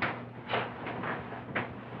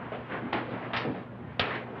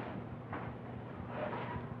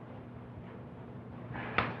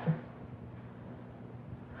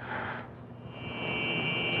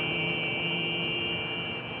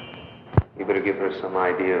 You better give her some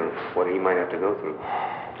idea of what he might have to go through,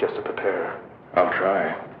 just to prepare her. I'll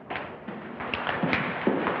try.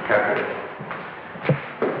 Kathy,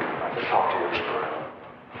 I can talk to you before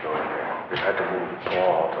go in there. We've had to move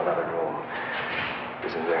Paul to another room.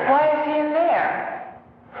 He's in there. Why is he in there?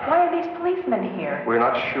 Why are these policemen here? We're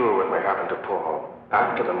not sure what may happen to Paul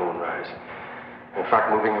after the moonrise. In fact,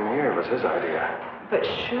 moving him here was his idea. But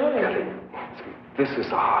surely... Kathy, see, this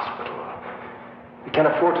is a hospital. We can't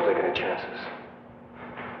afford to take any chances.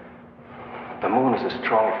 The moon is a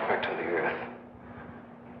strong effect on the Earth.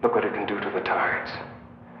 Look what it can do to the tides.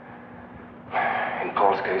 In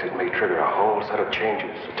Paul's case, it may trigger a whole set of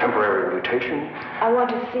changes, a temporary mutation. I want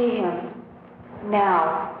to see him.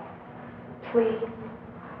 Now. Please.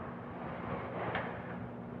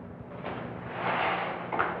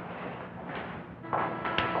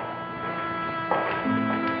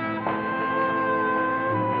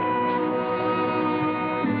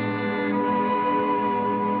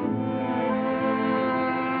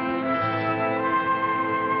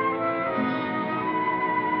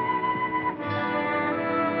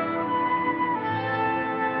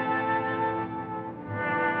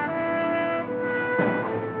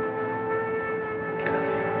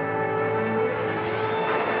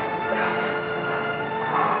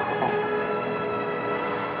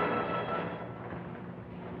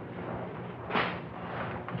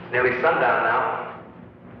 Nearly sundown now.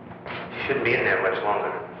 She shouldn't be in there much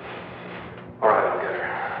longer. All right, I'll get her.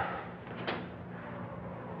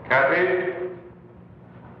 Kathy?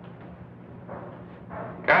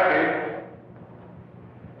 Kathy?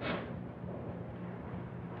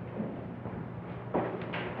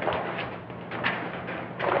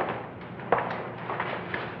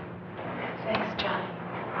 Thanks, Johnny.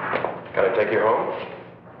 Can I take you home?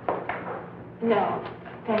 No,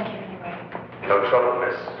 thank you anyway. No trouble,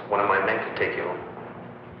 miss. One of my men can take you home.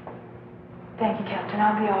 Thank you, Captain.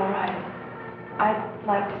 I'll be all right. I'd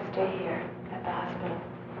like to stay here at the hospital.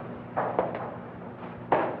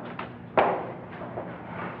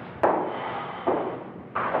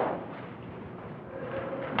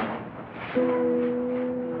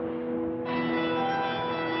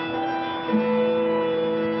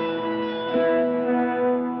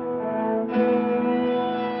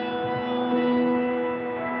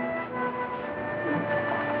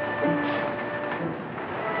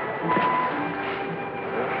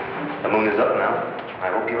 The moon is up now. I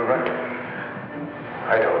hope you were right.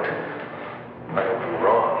 I don't. I hope you're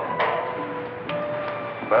wrong.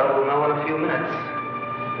 Well, we'll know in a few minutes.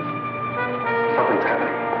 Something's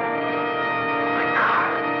happening. My God.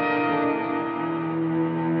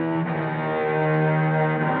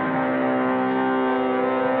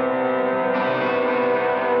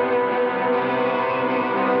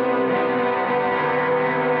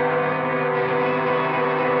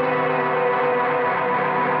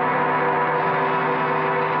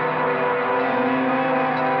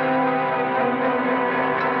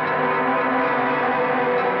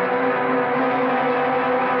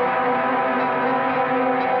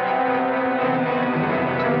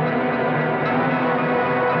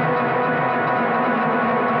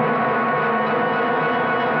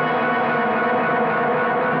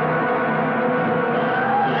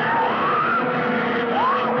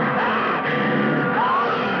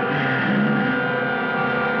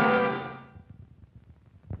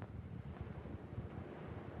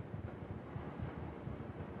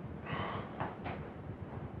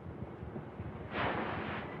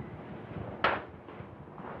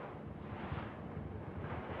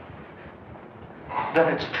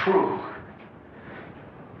 Then it's true.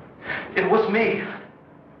 It was me.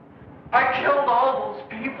 I killed all those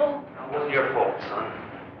people. It wasn't your fault, son.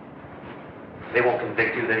 They won't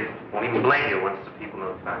convict you. They won't even blame you once the people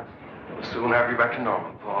know the facts. We'll soon have you back to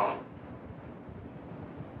normal, Paul.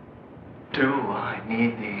 Do I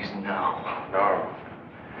need these now? No.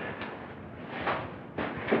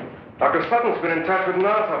 Dr. Sutton's been in touch with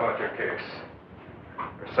NASA about your case.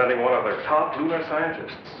 They're sending one of their top lunar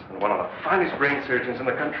scientists and one of the finest brain surgeons in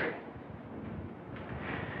the country.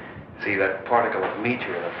 See that particle of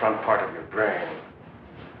meteor in the front part of your brain?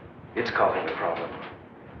 It's causing the problem.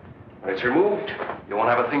 When it's removed, you won't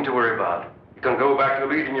have a thing to worry about. You can go back to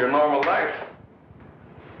leading your normal life.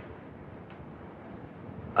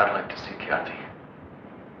 I'd like to see Kathy.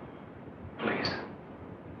 Please.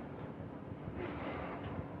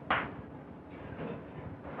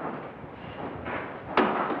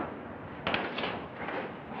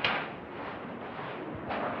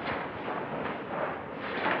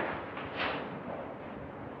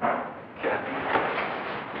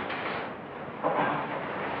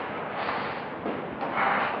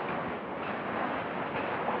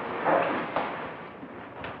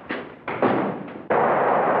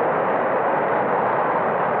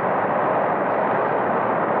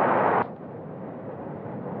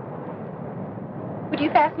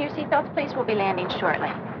 Fasten your seatbelts, please. We'll be landing shortly.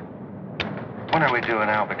 When are we due in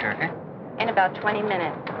Albuquerque? In about 20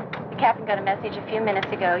 minutes. The captain got a message a few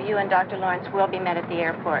minutes ago. You and Dr. Lawrence will be met at the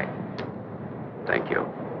airport. Thank you.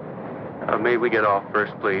 May we get off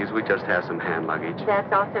first, please? We just have some hand luggage.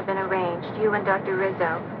 That's also been arranged. You and Dr.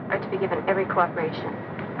 Rizzo are to be given every cooperation.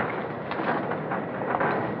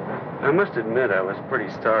 I must admit I was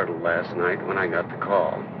pretty startled last night when I got the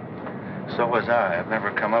call. So was I. I've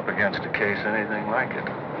never come up against a case anything like it.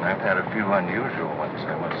 And I've had a few unusual ones,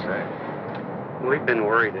 I must say. We've been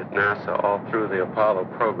worried at NASA all through the Apollo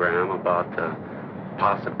program about the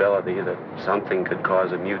possibility that something could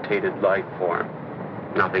cause a mutated life form.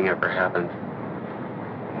 Nothing ever happened.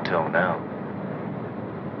 Until now.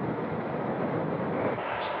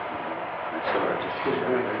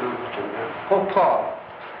 Oh, Paul,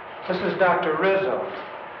 this is Dr. Rizzo.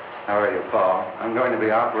 How are you, Paul? I'm going to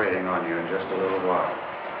be operating on you in just a little while.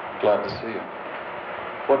 Glad to see you.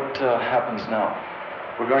 What happens now?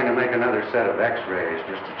 We're going to make another set of x-rays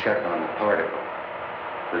just to check on the particle.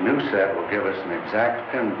 The new set will give us an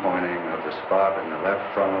exact pinpointing of the spot in the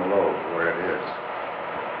left frontal lobe where it is.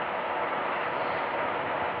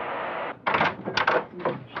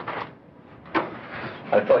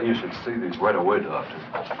 I thought you should see these right away, Doctor.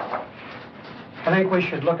 I think we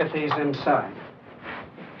should look at these inside.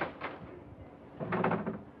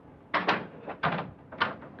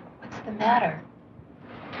 What's the matter?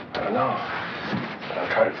 I don't know, but I'll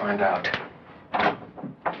try to find out.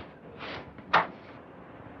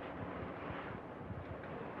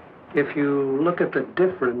 If you look at the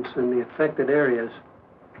difference in the affected areas,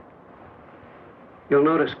 you'll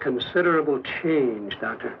notice considerable change,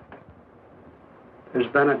 Doctor. There's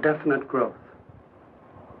been a definite growth.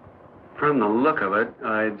 From the look of it,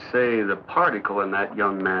 I'd say the particle in that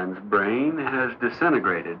young man's brain has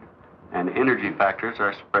disintegrated, and energy factors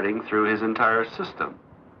are spreading through his entire system.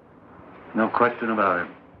 No question about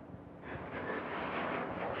it.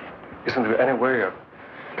 Isn't there any way of,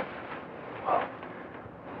 well,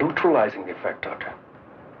 neutralizing the effect, Doctor?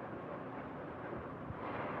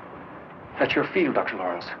 That's your field, Dr.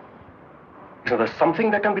 Lawrence. Isn't there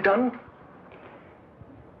something that can be done?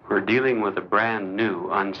 We're dealing with a brand new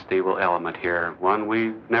unstable element here, one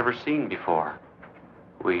we've never seen before.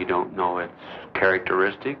 We don't know its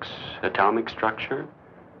characteristics, atomic structure,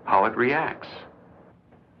 how it reacts.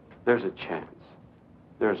 There's a chance.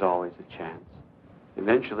 There's always a chance.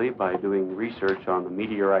 Eventually, by doing research on the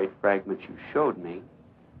meteorite fragment you showed me,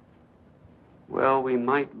 well, we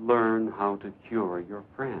might learn how to cure your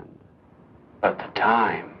friend. But the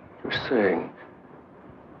time... You're saying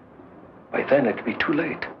by then it'd be too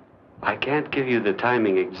late. I can't give you the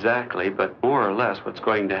timing exactly, but more or less what's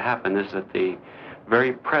going to happen is that the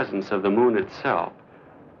very presence of the moon itself,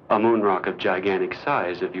 a moon rock of gigantic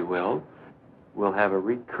size, if you will have a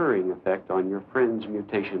recurring effect on your friend's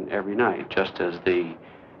mutation every night, just as the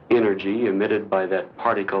energy emitted by that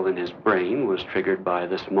particle in his brain was triggered by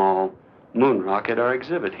the small moon rock at our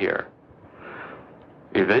exhibit here.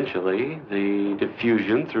 Eventually, the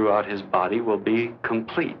diffusion throughout his body will be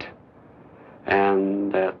complete.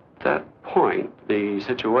 And at that point, the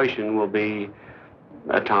situation will be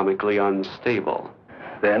atomically unstable.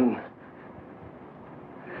 Then,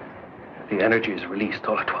 the energy is released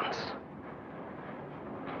all at once.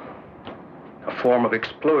 A form of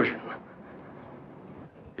explosion.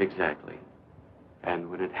 Exactly. And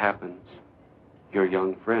when it happens, your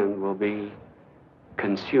young friend will be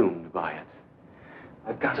consumed by it.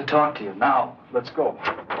 I've got to talk to you now. Let's go.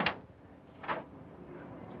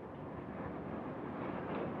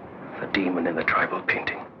 The demon in the tribal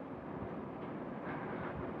painting.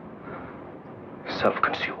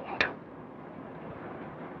 Self-consumed.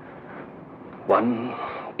 One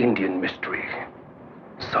Indian mystery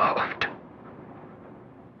solved.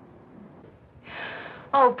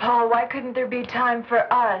 Oh, Paul, why couldn't there be time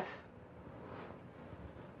for us?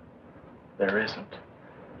 There isn't.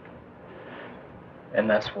 And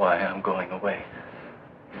that's why I'm going away.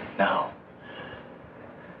 Now,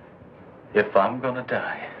 if I'm gonna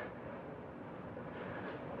die,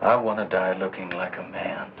 I want to die looking like a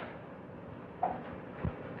man,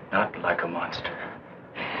 not like a monster.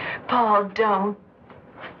 Paul, don't.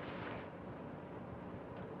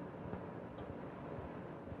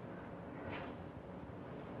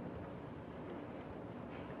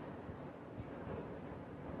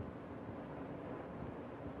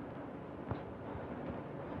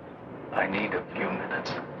 I need a few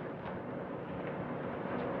minutes.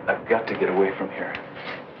 I've got to get away from here.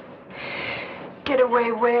 Get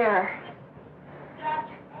away where?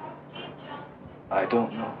 I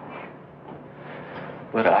don't know.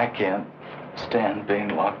 But I can't stand being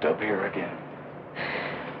locked up here again.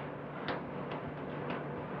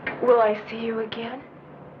 Will I see you again?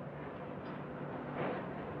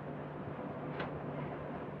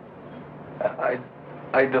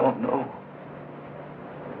 I don't know.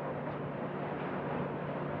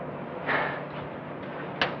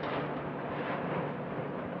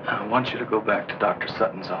 I want you to go back to Dr.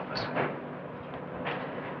 Sutton's office.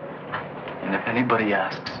 And if anybody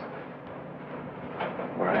asks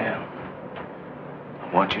where I am,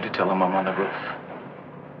 I want you to tell them I'm on the roof.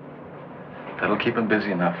 That'll keep him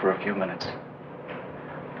busy enough for a few minutes.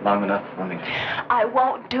 Long enough for me. I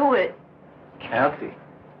won't do it. Kathy.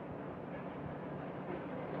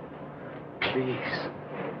 Please.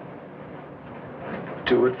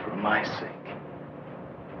 Do it for my sake.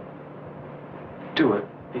 Do it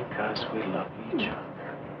because we love each other.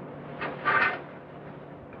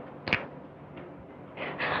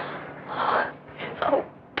 Oh,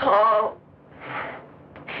 Paul.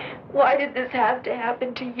 Why did this have to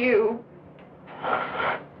happen to you?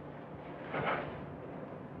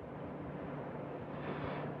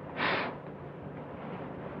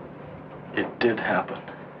 It did happen.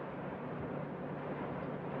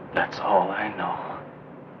 That's all I know.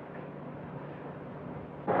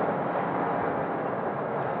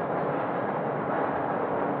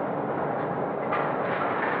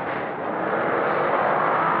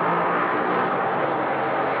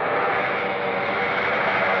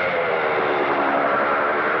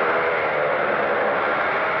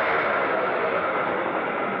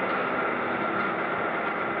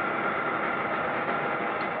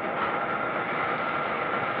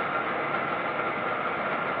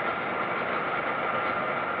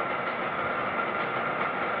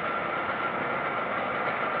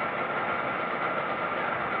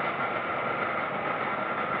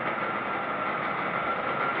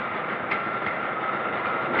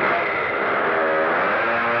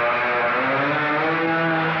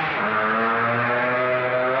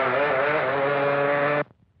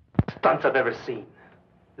 I've ever seen.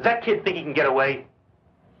 Does that kid think he can get away?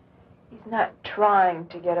 He's not trying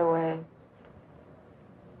to get away.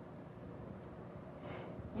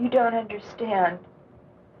 You don't understand.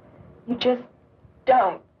 You just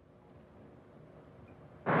don't.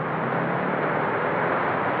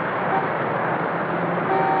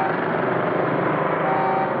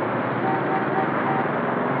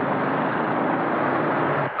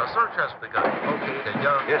 A search has begun to locate a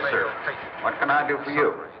young Yes, male sir. patient. What can I do for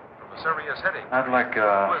you? A serious headache. I'd like Who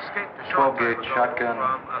a escaped a short 12-gauge time ago shotgun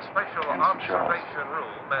from a special and some shells. observation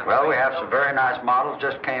room at Well, we St. have some very nice models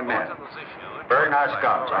just came in. Bulletin was issued Very nice by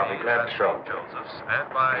guns. I'll be authorities glad at to show. St. Joseph's and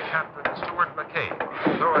by Captain Stuart McCabe,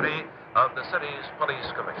 authority of the city's police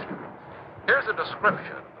commissioner. Here's a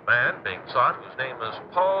description of the man being sought, whose name is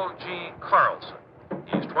Paul G. Carlson.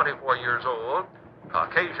 He's 24 years old,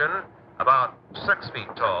 Caucasian, about 6 feet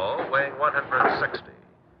tall, weighing 160.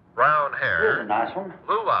 Brown hair, Here's a nice one.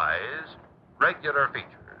 blue eyes, regular features.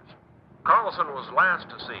 Carlson was last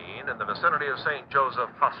seen in the vicinity of St. Joseph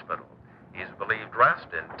Hospital. He's believed dressed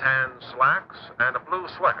in tan slacks and a blue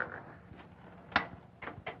sweater.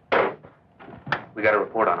 We got a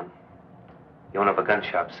report on him. The owner of a gun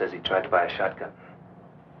shop says he tried to buy a shotgun,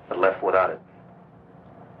 but left without it.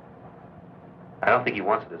 I don't think he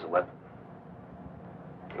wants it as a weapon.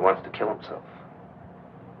 He wants to kill himself.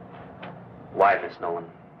 Why, Miss Nolan?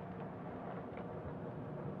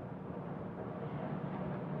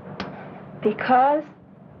 Because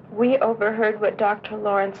we overheard what Dr.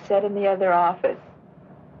 Lawrence said in the other office.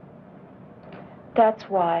 That's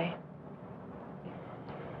why.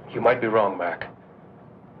 You might be wrong, Mac.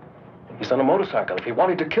 He's on a motorcycle. If he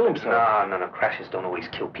wanted to kill himself... No. Crashes don't always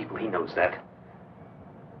kill people. He knows that.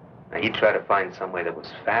 Now, you try to find some way that was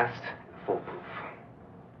fast and foolproof.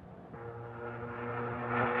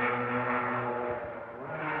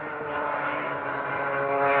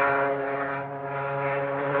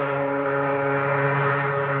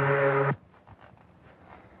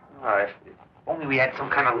 If only we had some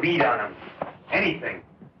kind of lead on him. Anything.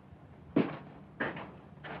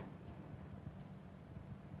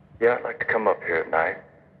 Yeah, I'd like to come up here at night.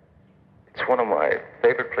 It's one of my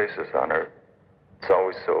favorite places on Earth. It's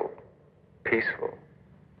always so peaceful,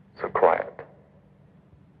 so quiet.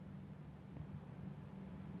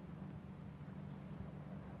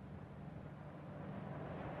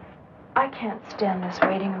 I can't stand this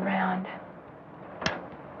waiting around.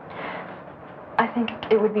 I think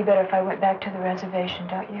it would be better if I went back to the reservation,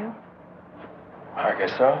 don't you? I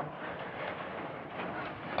guess so.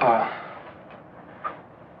 Well,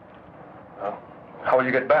 how will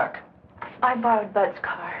you get back? I borrowed Bud's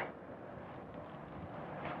car.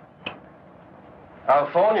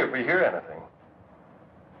 I'll phone you if we hear anything.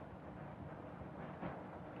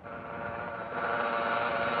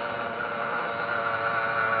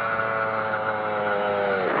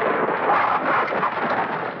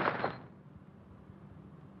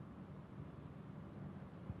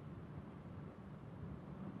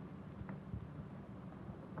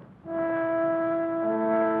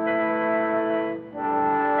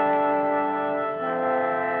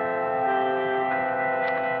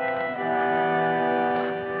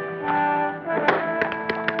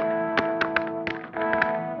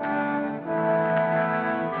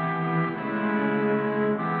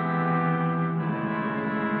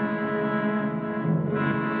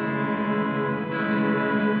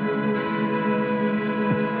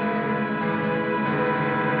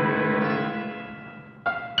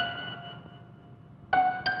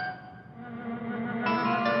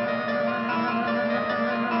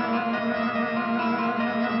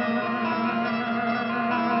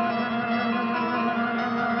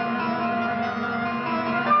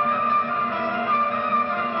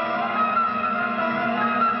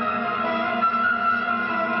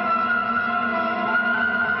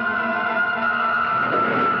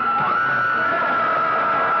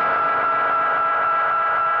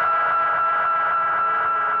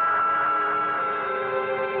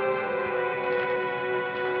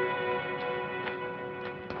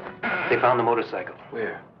 They found the motorcycle.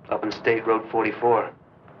 Where? Up in State Road 44.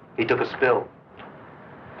 He took a spill.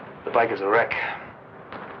 The bike is a wreck.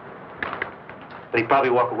 But he'd probably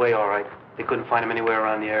walk away all right. They couldn't find him anywhere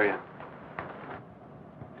around the area.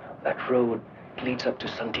 That road leads up to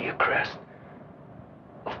Sandia Crest.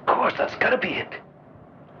 Of course, that's gotta be it.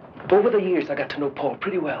 Over the years, I got to know Paul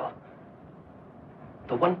pretty well.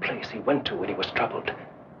 The one place he went to when he was troubled,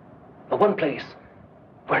 the one place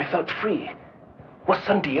where he felt free, was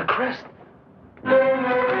Sandia Crest.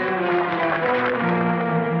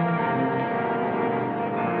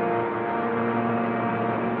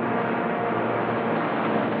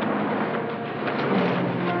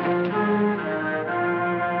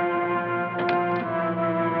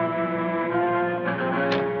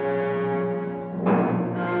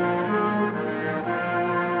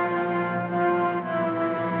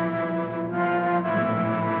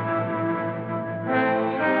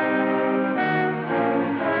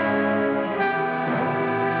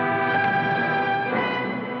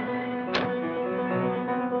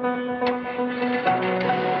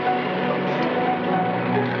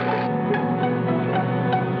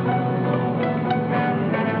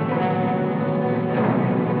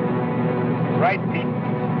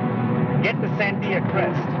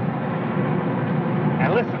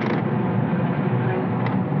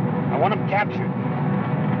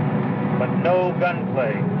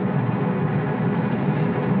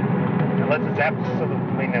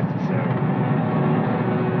 Absolutely necessary.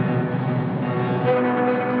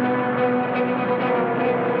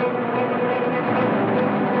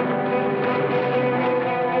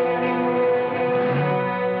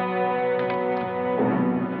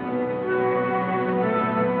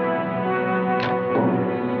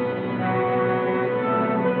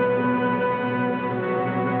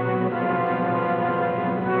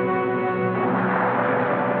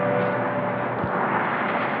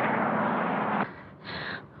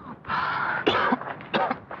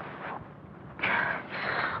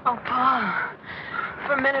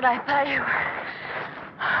 I thought you were...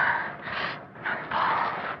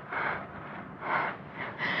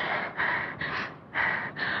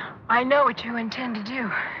 I know what you intend to do,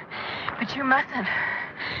 but you mustn't.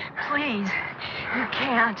 Please, you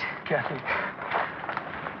can't. Kathy,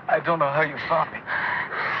 I don't know how you found me,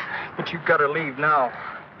 but you've got to leave now.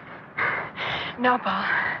 No, Paul.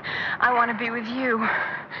 I want to be with you.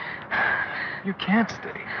 You can't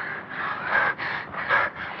stay.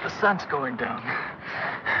 The sun's going down.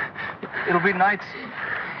 It'll be night soon.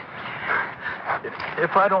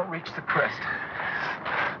 If I don't reach the crest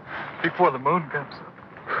before the moon comes up,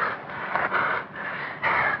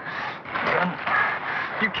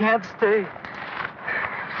 then you can't stay.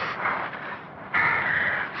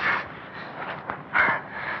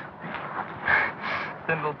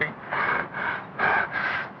 Then it'll be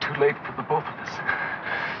too late for the both of us.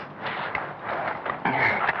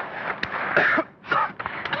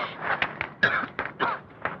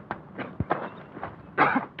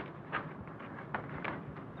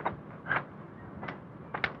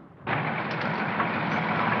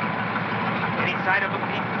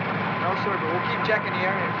 Checking the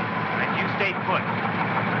area. And you stay put.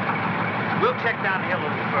 We'll check downhill a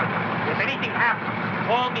little further. If anything happens,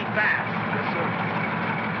 call me fast. Yes, sir.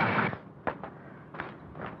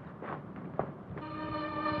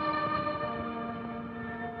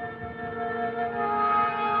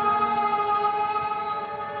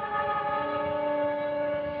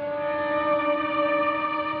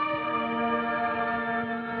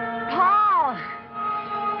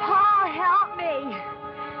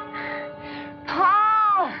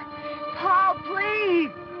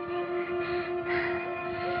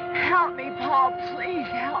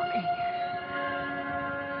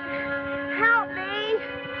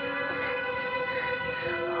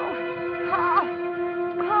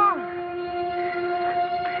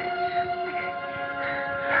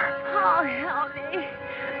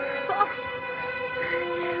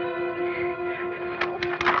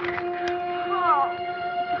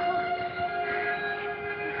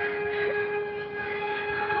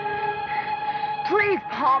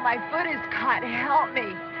 My foot is caught. Help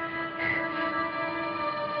me.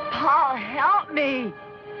 Paul, help me.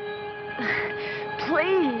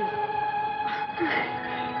 Please.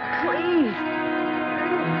 Please.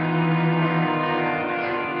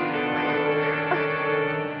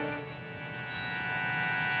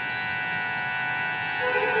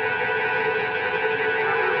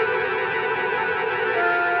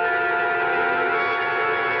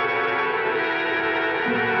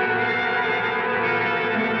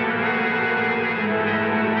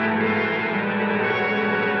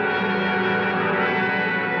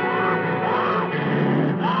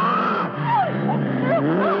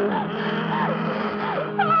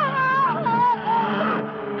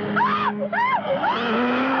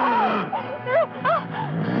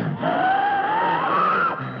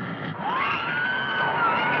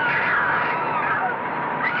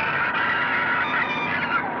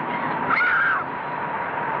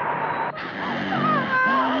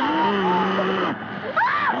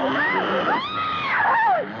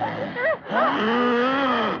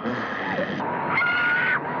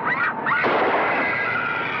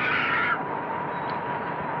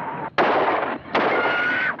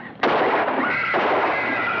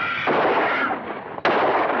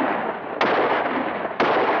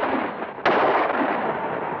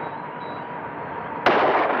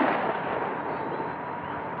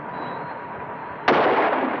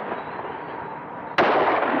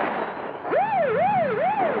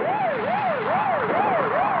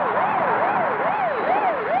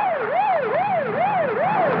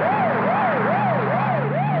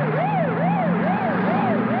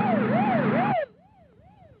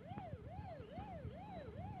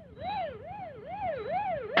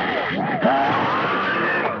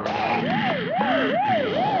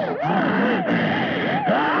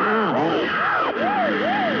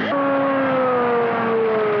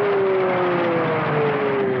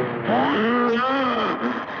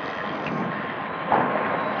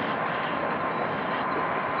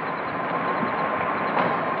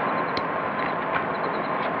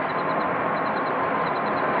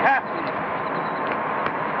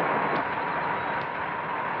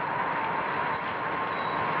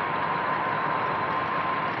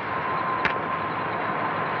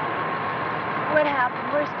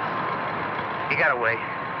 He got away.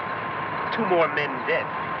 2 more men dead.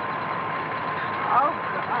 Oh,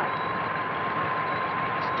 God.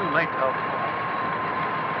 It's too late to help.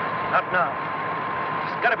 Not now.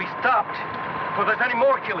 It's got to be stopped before there's any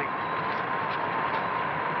more killing.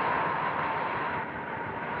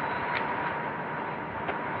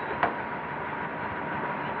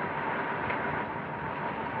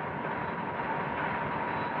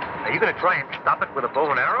 Are you going to try and stop it with a bow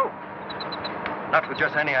and arrow? Not with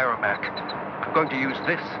just any aeromac. I'm going to use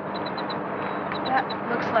this. That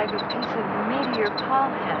looks like a piece of meteor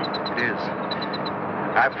Paul had. It is.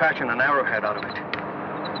 I've fashioned an arrowhead out of it.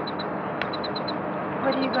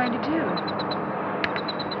 What are you going to do?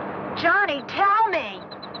 Johnny, tell me!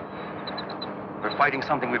 We're fighting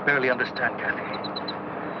something we barely understand, Kathy.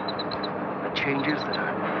 The changes that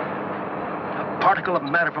a particle of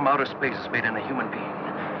matter from outer space has made in a human being.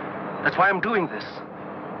 That's why I'm doing this.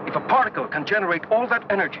 If a particle can generate all that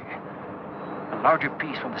energy, a larger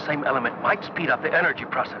piece from the same element might speed up the energy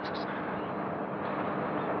processes.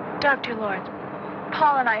 Dr. Lawrence,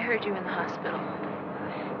 Paul and I heard you in the hospital.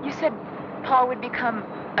 You said Paul would become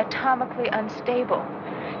atomically unstable,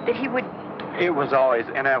 that he would... It was always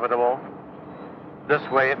inevitable. This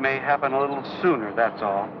way it may happen a little sooner, that's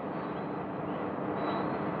all.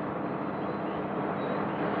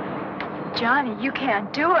 Johnny, you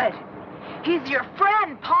can't do it. He's your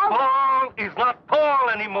friend, Paul. Paul is not Paul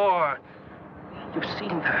anymore. You've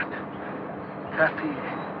seen that. Kathy,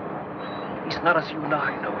 he's not as you and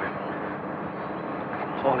I know him.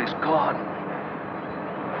 Paul is gone.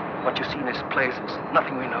 What you see in his place is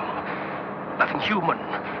nothing we know. Nothing human.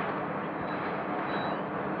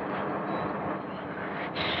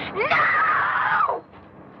 No!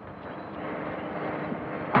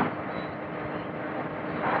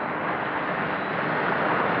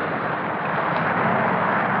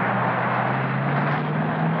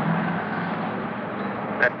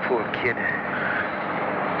 That poor kid.